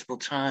libraries multiple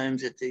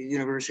times at the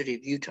University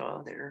of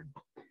Utah there.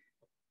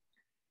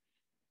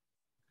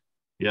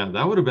 Yeah,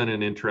 that would have been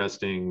an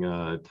interesting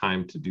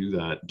time to do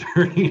that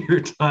during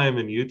your time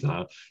in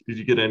Utah. Did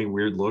you get any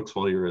weird looks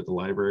while you were at the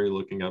library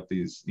looking up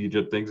these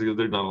Egypt things? Because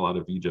there's not a lot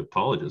of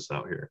Egyptologists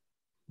out here.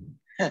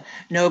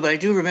 No, but I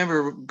do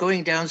remember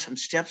going down some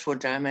steps one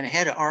time and I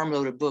had an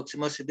armload of books. It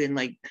must have been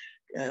like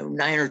 9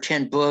 or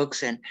 10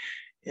 books. And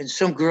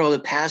some girl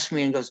that passed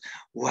me and goes,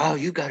 wow,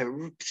 you got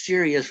a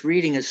serious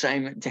reading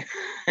assignment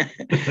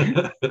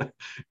there.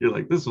 You're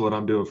like, this is what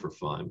I'm doing for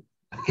fun.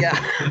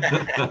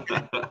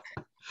 Yeah.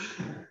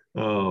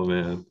 Oh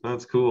man,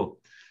 that's cool.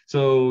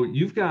 So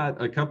you've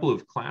got a couple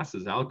of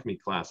classes, alchemy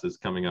classes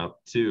coming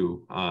up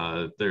too.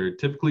 They're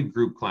typically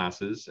group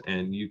classes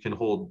and you can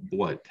hold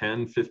what,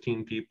 10,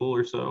 15 people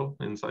or so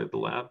inside the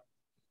lab?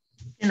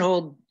 You can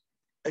hold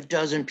a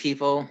dozen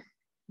people,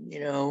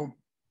 10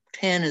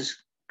 is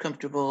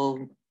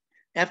comfortable.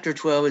 After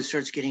 12, it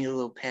starts getting a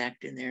little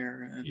packed in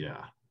there.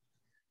 Yeah.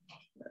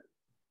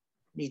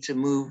 Need to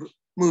move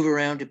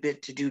around a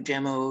bit to do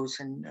demos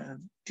and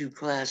do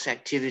class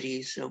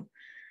activities. So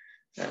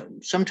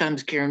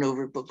sometimes Karen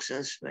overbooks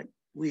us, but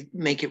we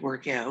make it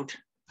work out.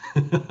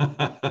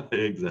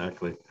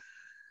 Exactly.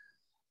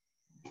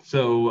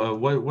 So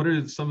what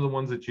are some of the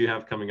ones that you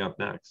have coming up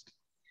next?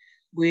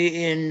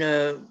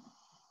 Day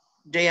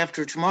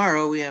after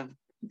tomorrow, we have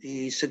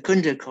the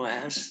Secunda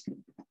class.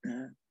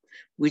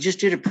 We just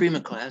did a Prima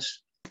class,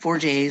 4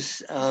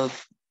 days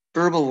of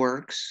herbal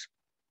works.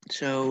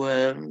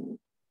 So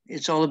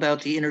it's all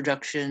about the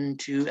introduction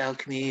to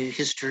alchemy,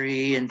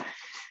 history, and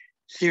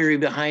theory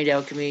behind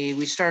alchemy.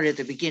 We start at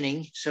the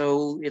beginning.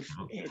 So if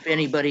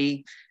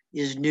anybody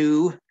is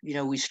new,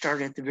 we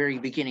start at the very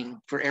beginning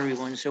for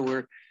everyone. So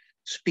we're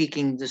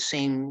speaking the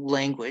same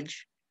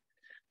language.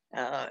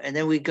 And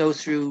then we go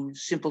through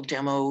simple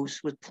demos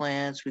with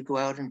plants. We go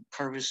out and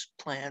harvest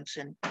plants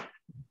and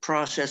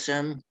process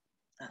them.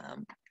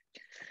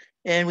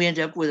 And we end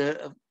up with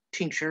a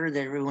tincture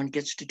that everyone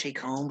gets to take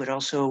home, but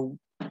also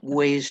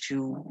ways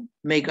to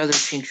make other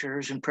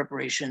tinctures and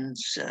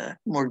preparations,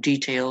 more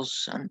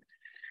details on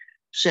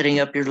setting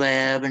up your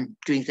lab and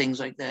doing things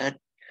like that.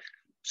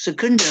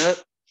 Secunda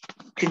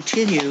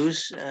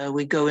continues.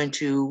 We go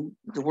into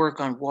the work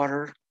on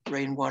water,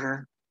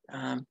 rainwater,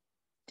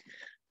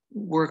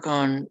 work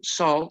on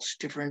salts,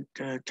 different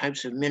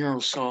types of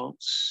mineral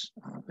salts.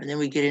 And then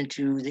we get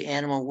into the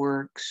animal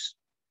works.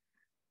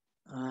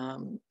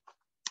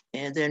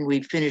 And then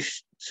we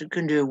finish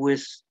Secunda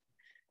with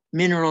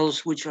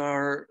minerals which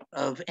are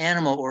of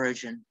animal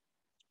origin,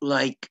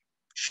 like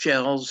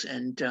shells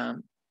and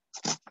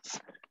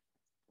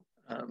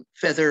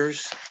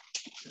feathers,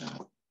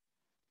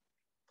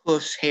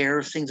 hoofs,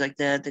 hair, things like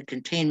that, that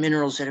contain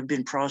minerals that have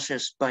been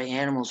processed by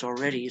animals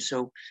already.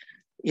 So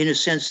in a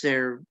sense,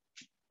 they're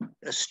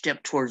a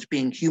step towards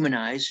being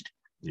humanized.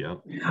 Yeah.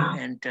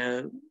 And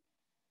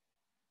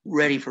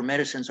ready for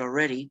medicines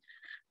already.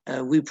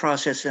 We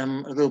process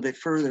them a little bit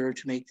further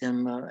to make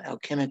them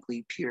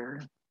alchemically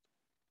pure.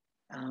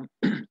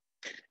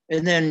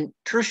 And then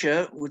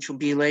Tertia, which will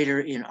be later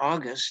in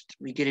August,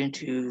 we get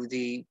into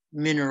the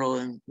mineral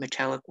and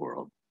metallic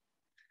world.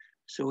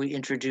 So we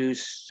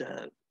introduce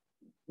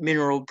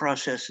mineral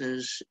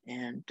processes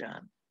and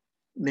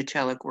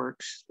metallic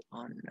works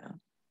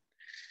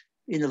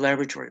in the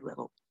laboratory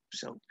level.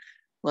 So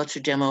lots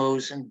of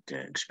demos and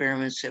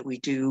experiments that we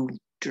do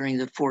during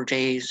the 4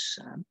 days.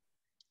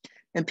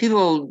 And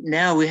people,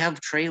 now we have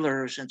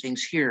trailers and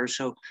things here.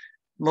 So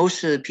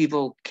most of the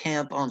people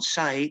camp on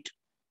site.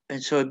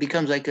 And so it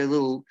becomes like a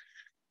little,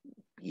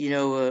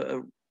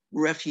 a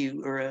refuge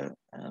or a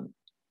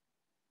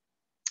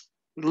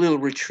little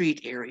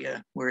retreat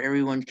area where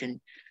everyone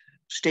can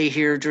stay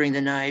here during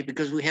the night,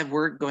 because we have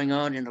work going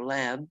on in the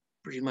lab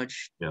pretty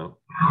much. Yeah.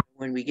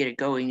 When we get it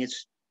going, it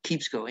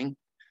keeps going.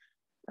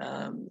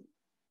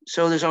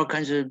 So there's all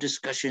kinds of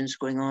discussions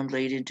going on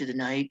late into the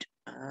night,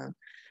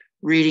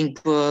 reading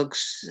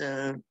books,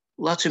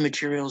 lots of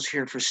materials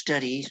here for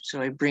study. So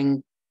I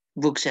bring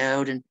books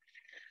out and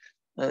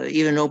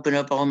even open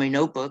up all my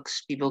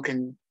notebooks. People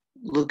can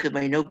look at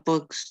my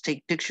notebooks,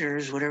 take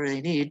pictures, whatever they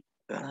need.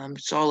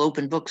 It's all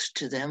open books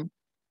to them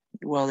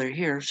while they're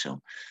here.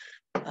 So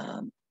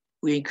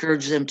we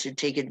encourage them to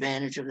take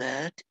advantage of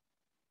that.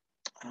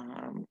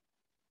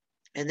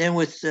 And then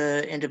with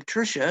the end of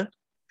Tertia,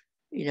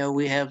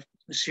 we have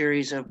a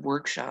series of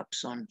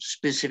workshops on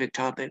specific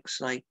topics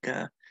like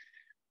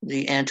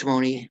the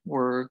antimony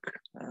work,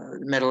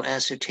 metal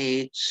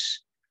acetates,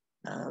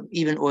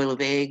 even oil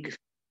of egg,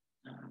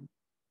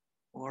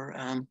 or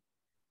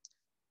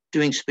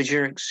doing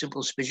spagyrics,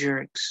 simple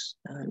spagyrics,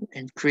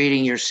 and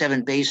creating your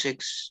 7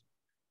 basics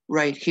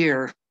right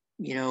here.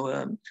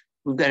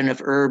 We've got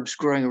enough herbs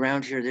growing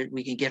around here that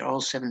we can get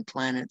all 7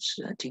 planets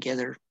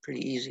together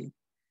pretty easy.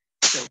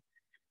 So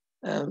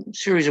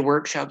series of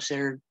workshops that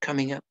are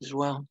coming up as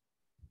well.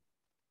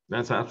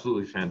 That's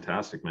absolutely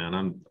fantastic,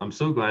 man. I'm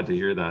so glad to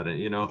hear that.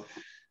 And,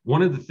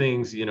 one of the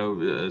things,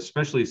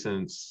 especially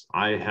since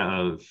I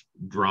have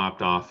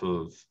dropped off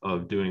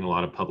of doing a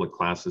lot of public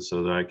classes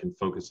so that I can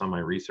focus on my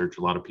research,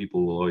 a lot of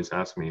people will always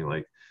ask me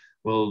like,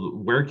 well,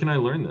 where can I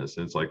learn this?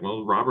 And it's like,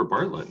 well, Robert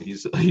Bartlett,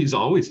 he's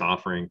always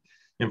offering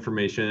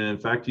information. And in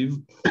fact, you've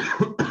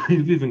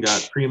even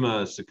got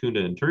Prima,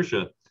 Secunda, and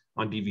Tertia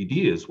on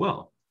DVD as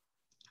well.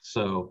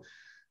 So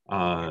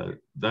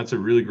that's a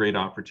really great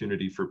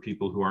opportunity for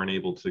people who aren't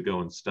able to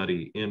go and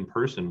study in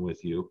person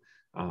with you,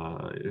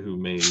 who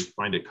may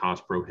find it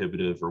cost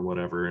prohibitive or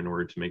whatever in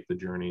order to make the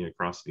journey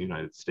across the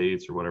United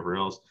States or whatever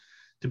else,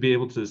 to be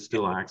able to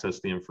still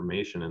access the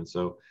information. And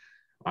so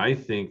I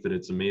think that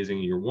it's amazing.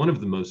 You're one of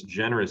the most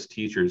generous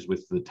teachers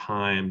with the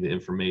time, the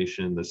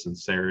information, the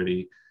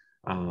sincerity,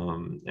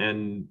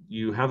 and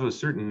you have a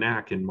certain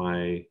knack in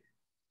my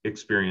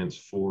experience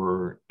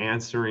for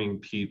answering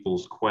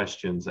people's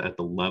questions at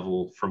the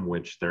level from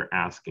which they're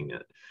asking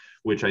it,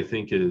 which I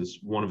think is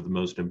one of the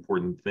most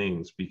important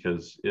things,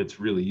 because it's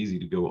really easy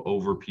to go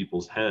over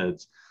people's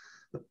heads.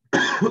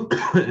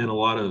 And a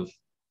lot of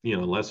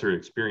lesser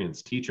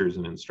experienced teachers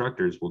and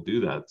instructors will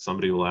do that.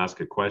 Somebody will ask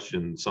a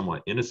question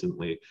somewhat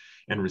innocently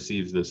and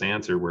receives this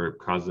answer where it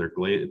causes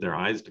their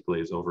eyes to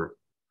glaze over,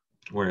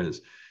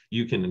 whereas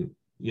you can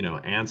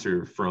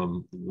answer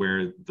from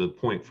where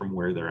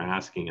they're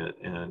asking it.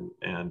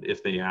 And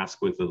if they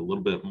ask with a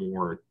little bit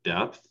more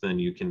depth, then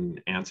you can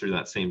answer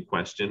that same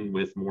question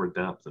with more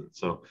depth. And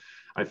so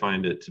I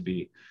find it to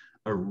be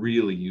a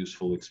really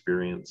useful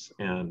experience.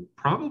 And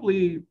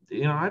probably,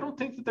 I don't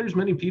think that there's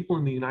many people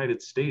in the United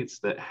States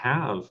that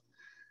have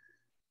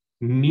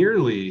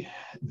nearly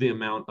the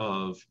amount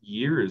of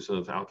years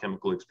of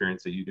alchemical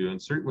experience that you do,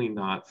 and certainly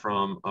not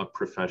from a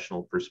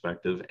professional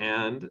perspective.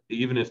 And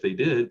even if they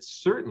did,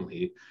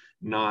 certainly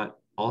not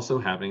also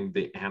having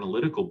the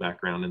analytical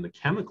background and the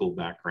chemical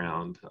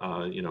background,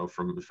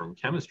 from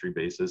chemistry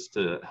basis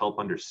to help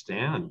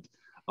understand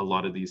a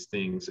lot of these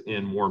things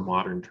in more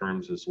modern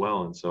terms as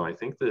well. And so I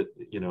think that,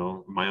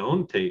 my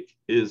own take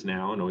is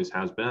now, and always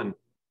has been,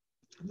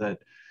 that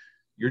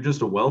you're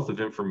just a wealth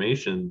of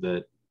information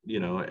that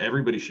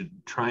everybody should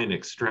try and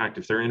extract.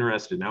 If they're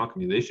interested in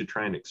alchemy, they should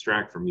try and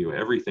extract from you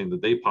everything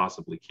that they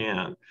possibly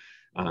can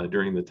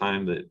during the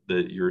time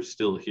that you're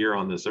still here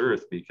on this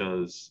earth,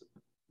 because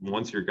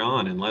once you're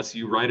gone, unless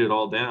you write it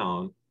all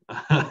down,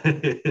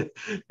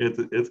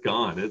 it's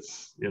gone.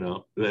 It's,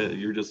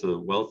 you're just a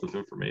wealth of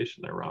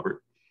information there,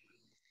 Robert.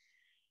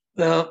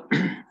 Well,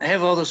 I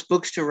have all those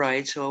books to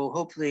write, so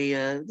hopefully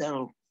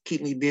that'll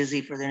keep me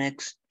busy for the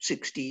next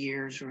 60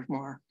 years or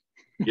more.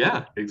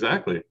 Yeah,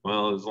 exactly.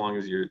 Well, as long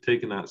as you're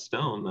taking that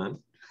stone, then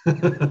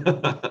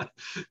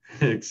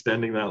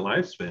extending that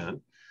lifespan.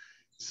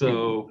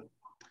 So,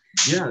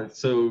 yeah.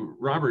 So,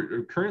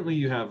 Robert, currently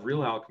you have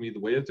Real Alchemy, The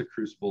Way of the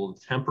Crucible,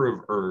 Temper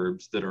of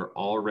Herbs that are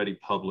already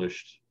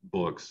published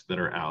books that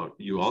are out.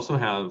 You also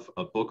have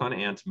a book on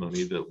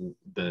antimony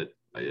that,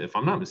 if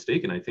I'm not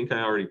mistaken, I think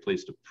I already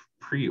placed a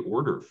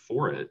pre-order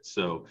for it.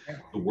 So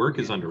the work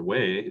is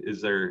underway.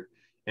 Is there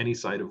any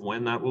sight of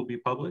when that will be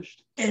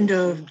published? End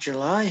of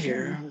July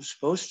here. It's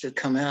supposed to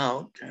come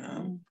out.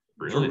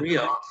 Really? For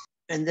real.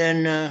 And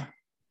then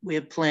we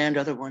have planned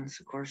other ones,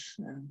 of course.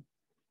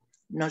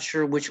 Not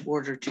sure which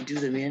order to do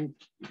them in.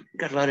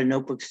 Got a lot of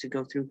notebooks to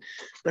go through,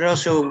 but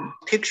also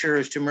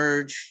pictures to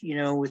merge,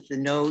 with the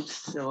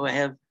notes. So I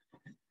have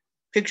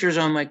pictures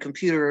on my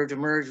computer to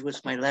merge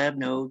with my lab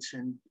notes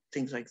and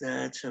things like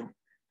that. So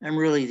I'm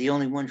really the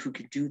only one who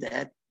could do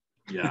that.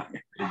 Yeah,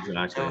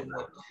 exactly.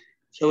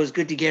 So it's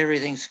good to get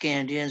everything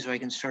scanned in so I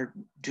can start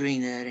doing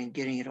that and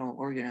getting it all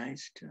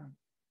organized.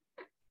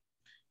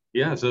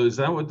 Yeah, so is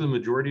that what the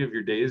majority of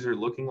your days are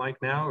looking like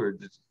now, or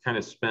just kind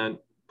of spent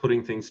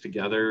putting things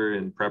together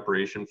in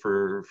preparation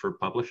for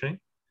publishing?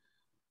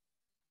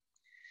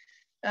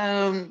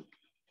 To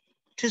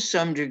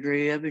some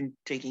degree, I've been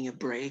taking a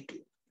break.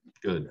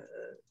 Good.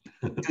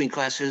 Doing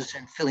classes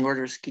and filling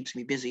orders keeps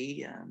me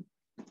busy.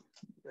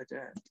 But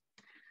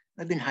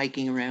I've been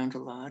hiking around a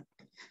lot.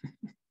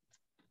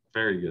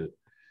 Very good.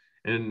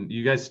 And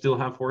you guys still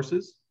have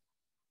horses?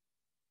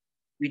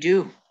 We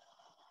do.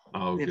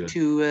 Oh, we have good.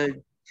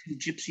 two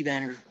gypsy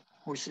banner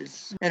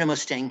horses and a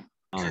Mustang.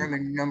 A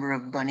number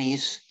of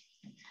bunnies.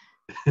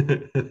 Yep.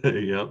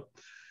 3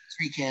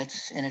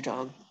 cats and a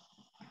dog.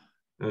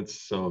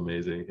 That's so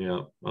amazing.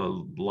 Yeah, a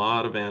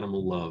lot of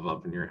animal love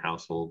up in your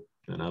household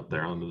and up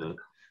there on the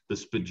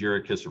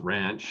Spagyricus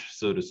ranch,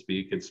 so to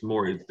speak. It's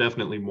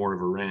definitely more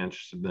of a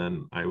ranch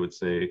than I would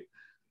say.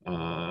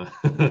 I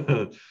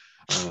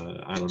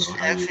don't know.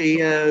 Actually,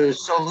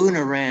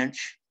 Soluna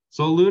Ranch.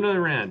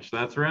 Soluna Ranch.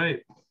 That's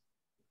right.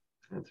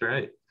 That's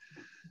right.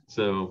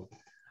 So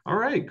All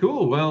right,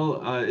 cool.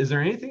 Well, is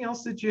there anything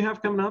else that you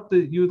have coming up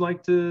that you would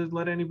like to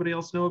let anybody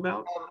else know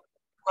about?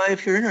 Well,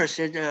 if you're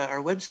interested,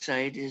 our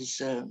website is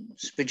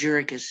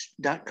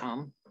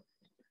spagyricus.com.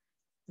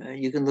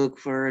 You can look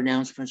for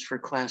announcements for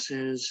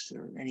classes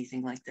or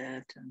anything like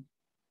that.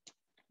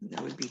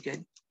 That would be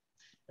good.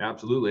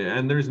 Absolutely.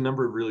 And there's a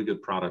number of really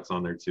good products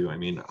on there too. I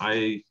mean,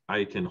 I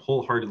can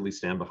wholeheartedly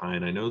stand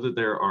behind. I know that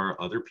there are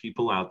other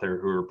people out there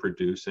who are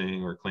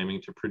producing or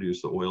claiming to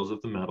produce the oils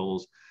of the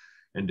metals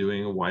and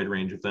doing a wide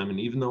range of them. And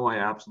even though I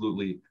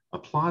absolutely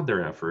applaud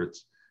their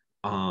efforts,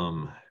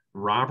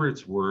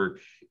 Robert's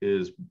work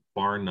is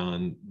bar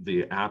none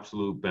the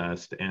absolute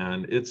best,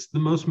 and it's the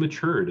most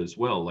matured as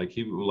well. Like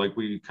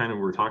we kind of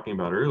were talking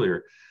about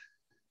earlier,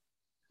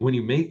 when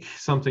you make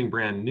something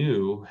brand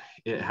new,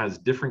 it has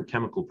different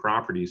chemical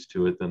properties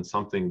to it than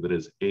something that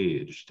is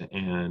aged,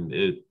 and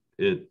it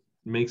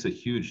makes a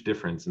huge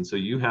difference. And so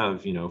you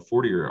have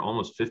 40 or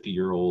almost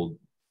 50-year-old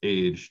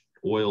aged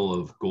oil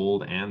of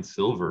gold and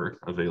silver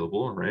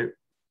available, right?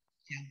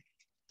 Yeah,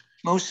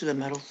 most of the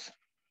metals.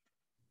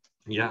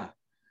 Yeah,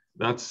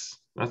 that's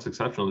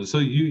exceptional. So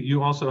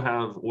you also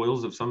have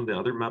oils of some of the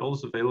other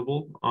metals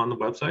available on the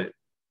website?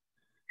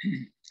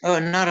 Oh,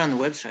 not on the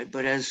website,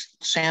 but as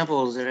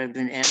samples that I've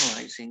been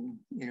analyzing,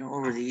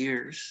 over the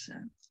years.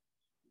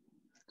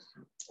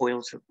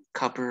 Oils of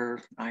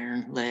copper,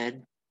 iron,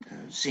 lead,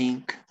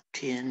 zinc,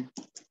 tin,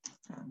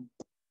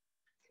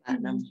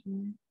 platinum,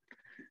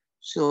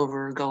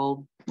 silver,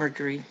 gold,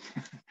 mercury.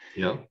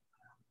 Yep.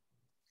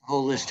 A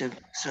whole list of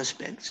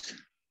suspects.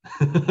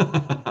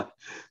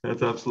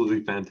 That's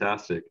absolutely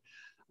fantastic.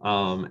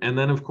 And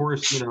then, of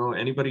course,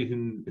 anybody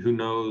who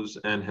knows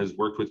and has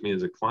worked with me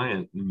as a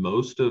client,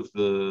 most of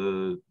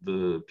the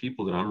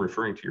people that I'm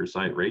referring to your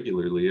site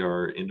regularly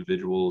are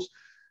individuals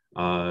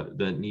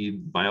that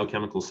need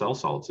biochemical cell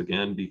salts,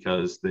 again,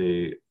 because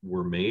they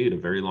were made a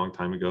very long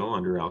time ago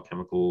under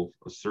alchemical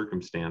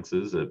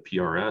circumstances at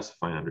PRS, if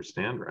I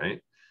understand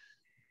right.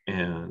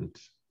 And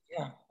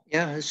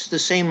yeah, it's the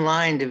same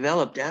line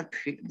developed at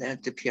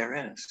the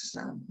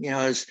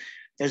PRS.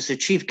 As the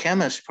chief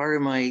chemist, part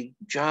of my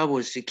job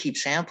was to keep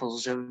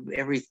samples of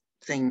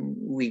everything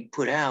we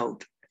put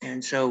out.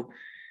 And so,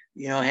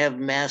 I have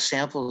mass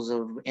samples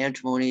of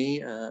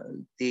antimony,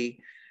 the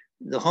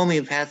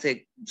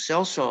homeopathic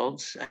cell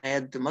salts. I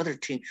had the mother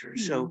tincture.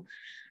 So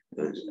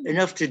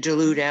enough to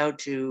dilute out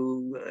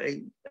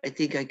to, I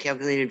think I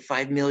calculated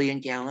 5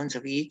 million gallons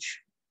of each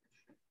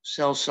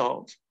cell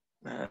salt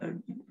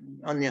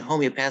on the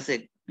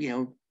homeopathic,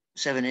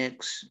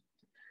 7X.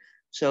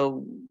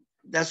 So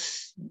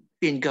that's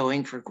been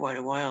going for quite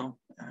a while.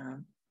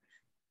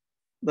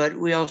 But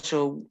we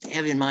also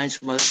have in mind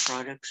some other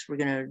products. We're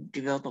going to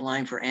develop a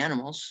line for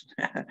animals.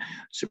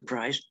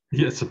 Surprise.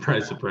 Yeah,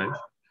 surprise, surprise.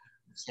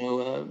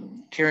 So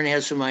Karen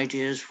has some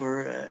ideas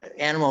for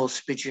animal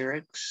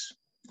spagyrics.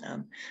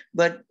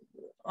 But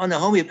on the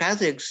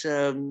homeopathics,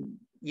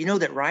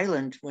 that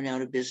Ryland went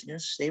out of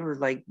business. They were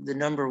like the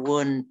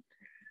 #1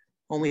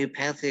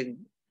 homeopathic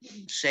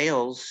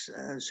sales.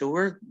 So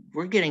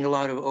we're getting a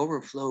lot of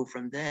overflow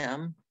from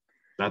them.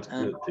 That's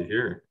good to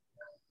hear.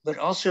 But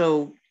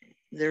also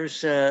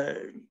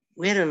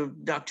we had a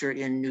doctor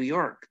in New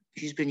York.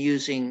 He's been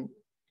using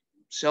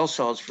cell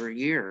salts for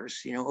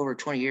years, over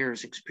 20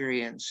 years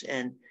experience.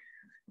 And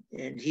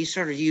he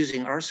started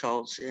using our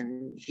salts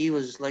and he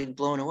was like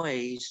blown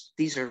away.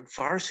 These are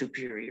far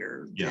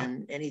superior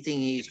than anything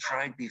he's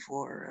tried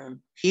before.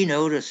 He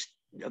noticed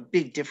a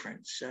big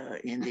difference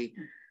in the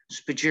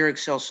spagyric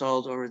cell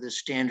salt over the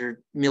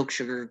standard milk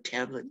sugar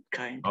tablet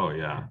kind. Oh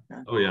yeah.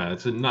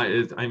 It's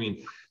I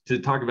mean, to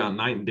talk about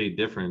night and day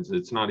difference,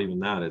 it's not even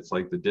that. It's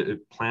like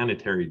the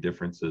planetary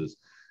differences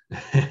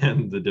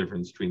and the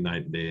difference between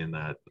night and day in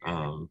that.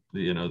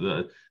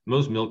 The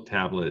most milk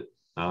tablet.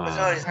 It's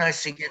always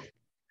nice to get.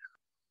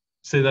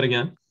 Say that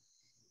again.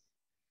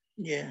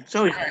 Yeah, it's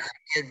always nice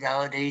to get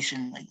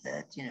validation like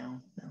that,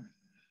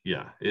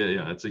 Yeah,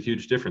 it's a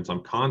huge difference.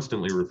 I'm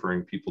constantly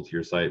referring people to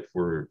your site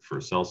for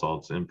cell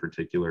salts in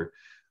particular.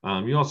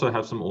 You also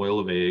have some oil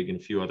of egg and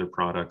a few other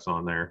products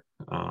on there.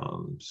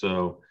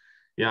 So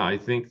yeah, I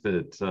think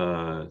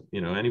that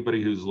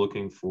anybody who's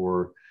looking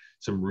for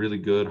some really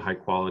good high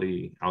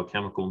quality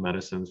alchemical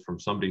medicines from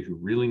somebody who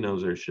really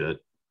knows their shit,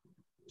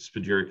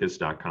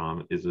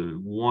 Spagyricus.com is a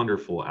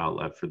wonderful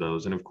outlet for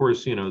those. And of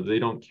course, they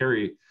don't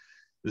carry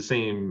the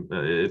same,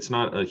 it's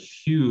not a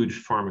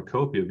huge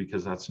pharmacopoeia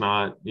because that's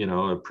not,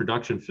 a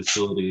production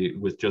facility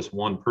with just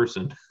one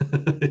person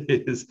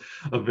is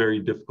a very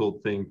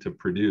difficult thing to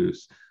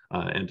produce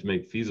and to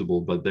make feasible,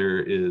 but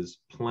there is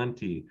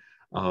plenty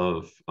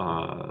of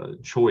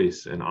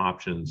choice and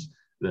options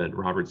that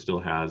Robert still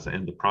has,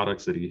 and the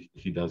products that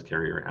he does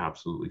carry are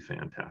absolutely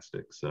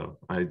fantastic. So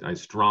I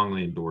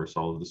strongly endorse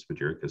all of the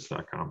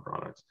Spagyricus.com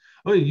products.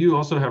 Oh, you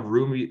also have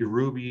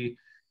ruby,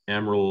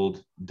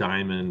 emerald,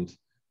 diamond,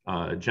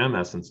 gem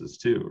essences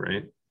too,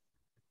 right?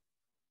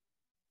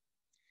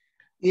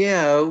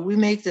 Yeah, we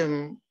make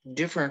them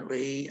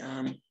differently.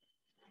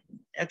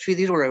 Actually,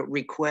 these were a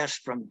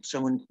request from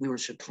someone we were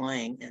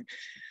supplying, and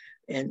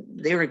And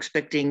they were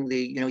expecting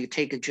you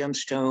take a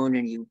gemstone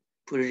and you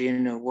put it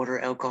in a water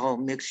alcohol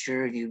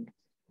mixture, and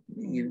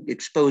you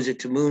expose it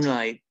to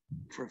moonlight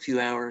for a few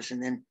hours,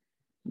 and then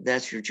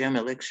that's your gem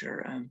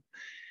elixir.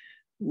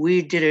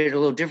 We did it a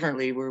little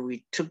differently, where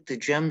we took the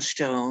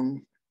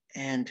gemstone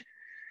and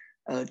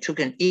took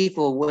an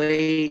equal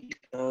weight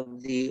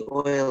of the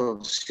oil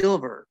of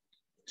silver,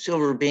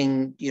 silver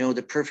being,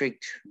 the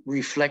perfect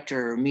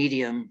reflector or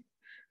medium.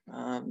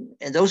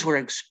 And those were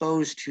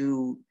exposed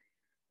to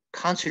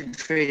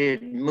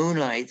concentrated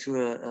moonlight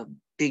through a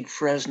big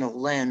Fresnel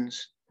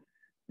lens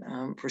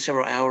for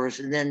several hours,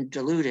 and then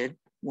diluted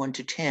 1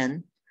 to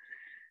 10.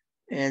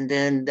 And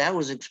then that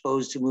was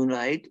exposed to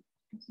moonlight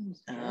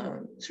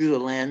through a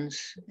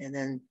lens, and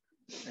then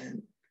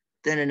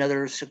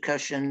another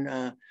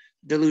succussion,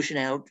 dilution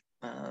out.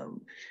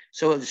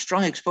 So a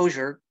strong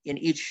exposure in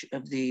each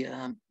of the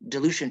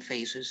dilution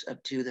phases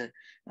up to the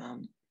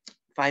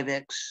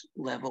 5x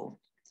level,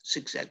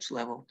 6x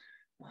level.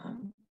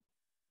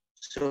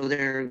 So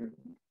they're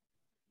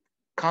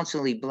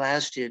constantly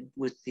blasted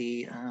with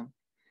the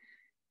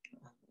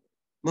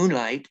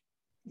moonlight,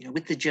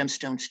 with the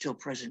gemstone still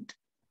present.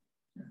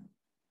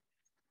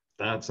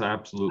 That's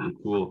absolutely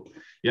cool.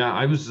 Yeah,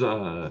 I was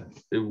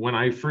when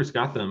I first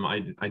got them,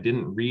 I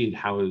didn't read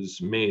how it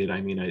was made. I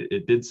mean,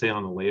 it did say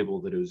on the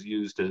label that it was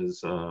used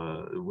as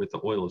with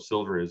the oil of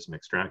silver as an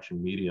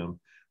extraction medium,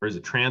 or as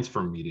a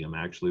transfer medium,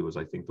 actually, was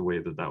I think the way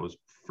that was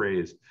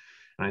phrased.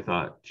 And I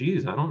thought,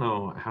 geez, I don't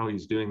know how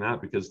he's doing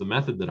that, because the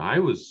method that I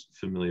was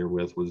familiar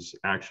with was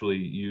actually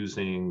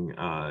using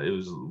it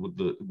was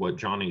what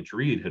John H.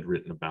 Reed had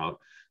written about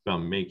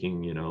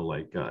making,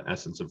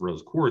 essence of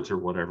rose quartz or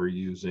whatever,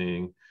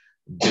 using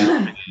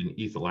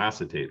ethyl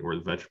acetate or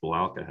the vegetable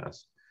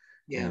alkahest.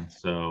 Yeah. And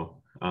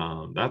so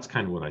that's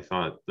kind of what I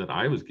thought that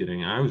I was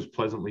getting. I was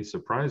pleasantly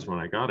surprised when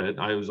I got it.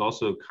 I was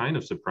also kind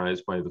of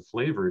surprised by the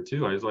flavor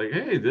too. I was like,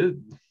 hey, this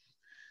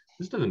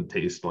doesn't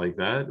taste like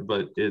that,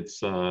 but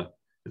it's a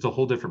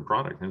whole different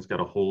product, and it's got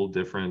a whole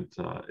different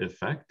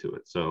effect to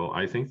it. So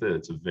I think that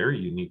it's a very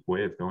unique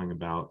way of going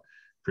about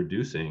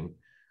producing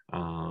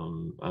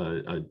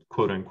a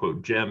quote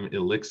unquote gem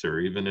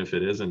elixir, even if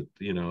it isn't,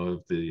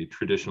 of the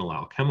traditional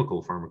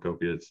alchemical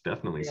pharmacopoeia. It's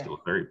definitely still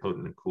a very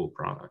potent and cool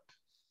product.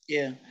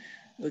 Yeah.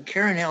 Well,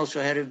 Karen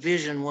also had a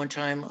vision one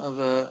time of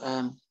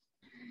a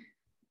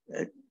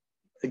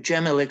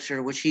gem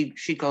elixir, which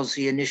she calls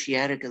the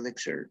initiatic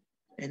elixir.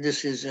 And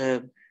this is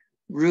a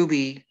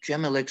ruby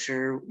gem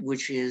elixir,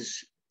 which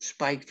is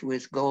spiked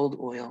with gold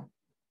oil.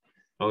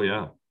 Oh,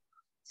 yeah.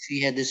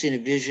 She had this in a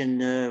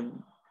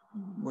vision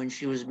when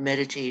she was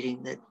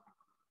meditating that,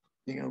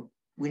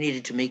 we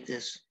needed to make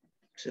this.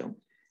 So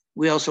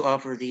we also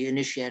offer the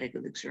initiatic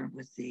elixir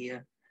with the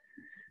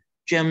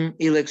gem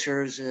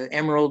elixirs,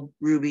 emerald,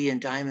 ruby,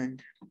 and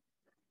diamond.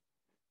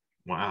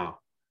 Wow.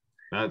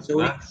 That's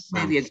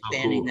maybe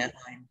expanding that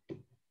line.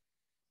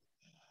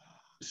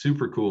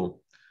 Super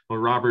cool. Well,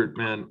 Robert,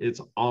 man,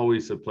 it's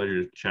always a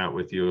pleasure to chat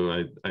with you.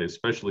 I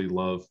especially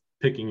love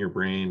picking your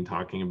brain,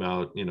 talking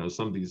about,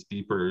 some of these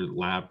deeper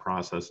lab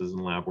processes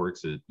and lab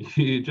works that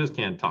you just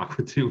can't talk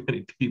with too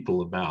many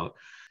people about.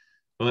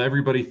 Well,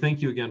 everybody,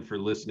 thank you again for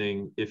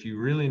listening. If you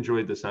really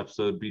enjoyed this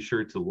episode, be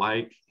sure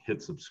to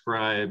hit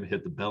subscribe,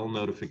 hit the bell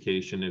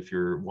notification if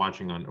you're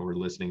watching or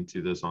listening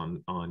to this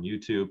on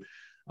YouTube.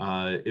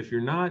 If you're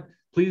not,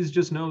 please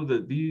just know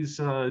that these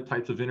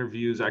types of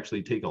interviews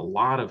actually take a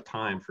lot of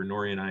time for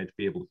Nori and I to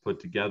be able to put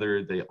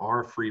together. They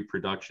are free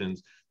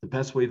productions. The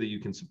best way that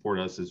you can support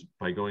us is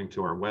by going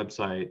to our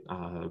website,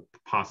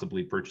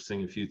 possibly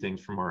purchasing a few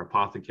things from our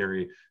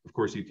apothecary. Of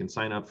course, you can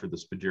sign up for the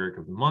Spagyric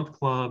of the Month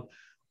Club,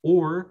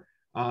 or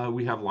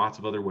we have lots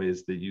of other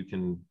ways that you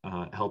can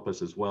help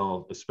us as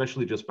well,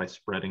 especially just by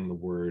spreading the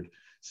word.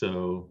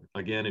 So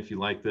again, if you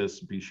like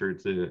this, be sure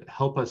to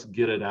help us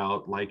get it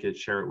out, like it,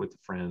 share it with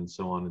friends,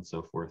 so on and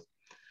so forth.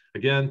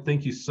 Again,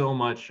 thank you so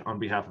much on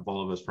behalf of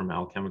all of us from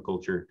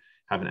Alchemiculture.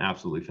 Have an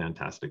absolutely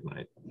fantastic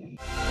night.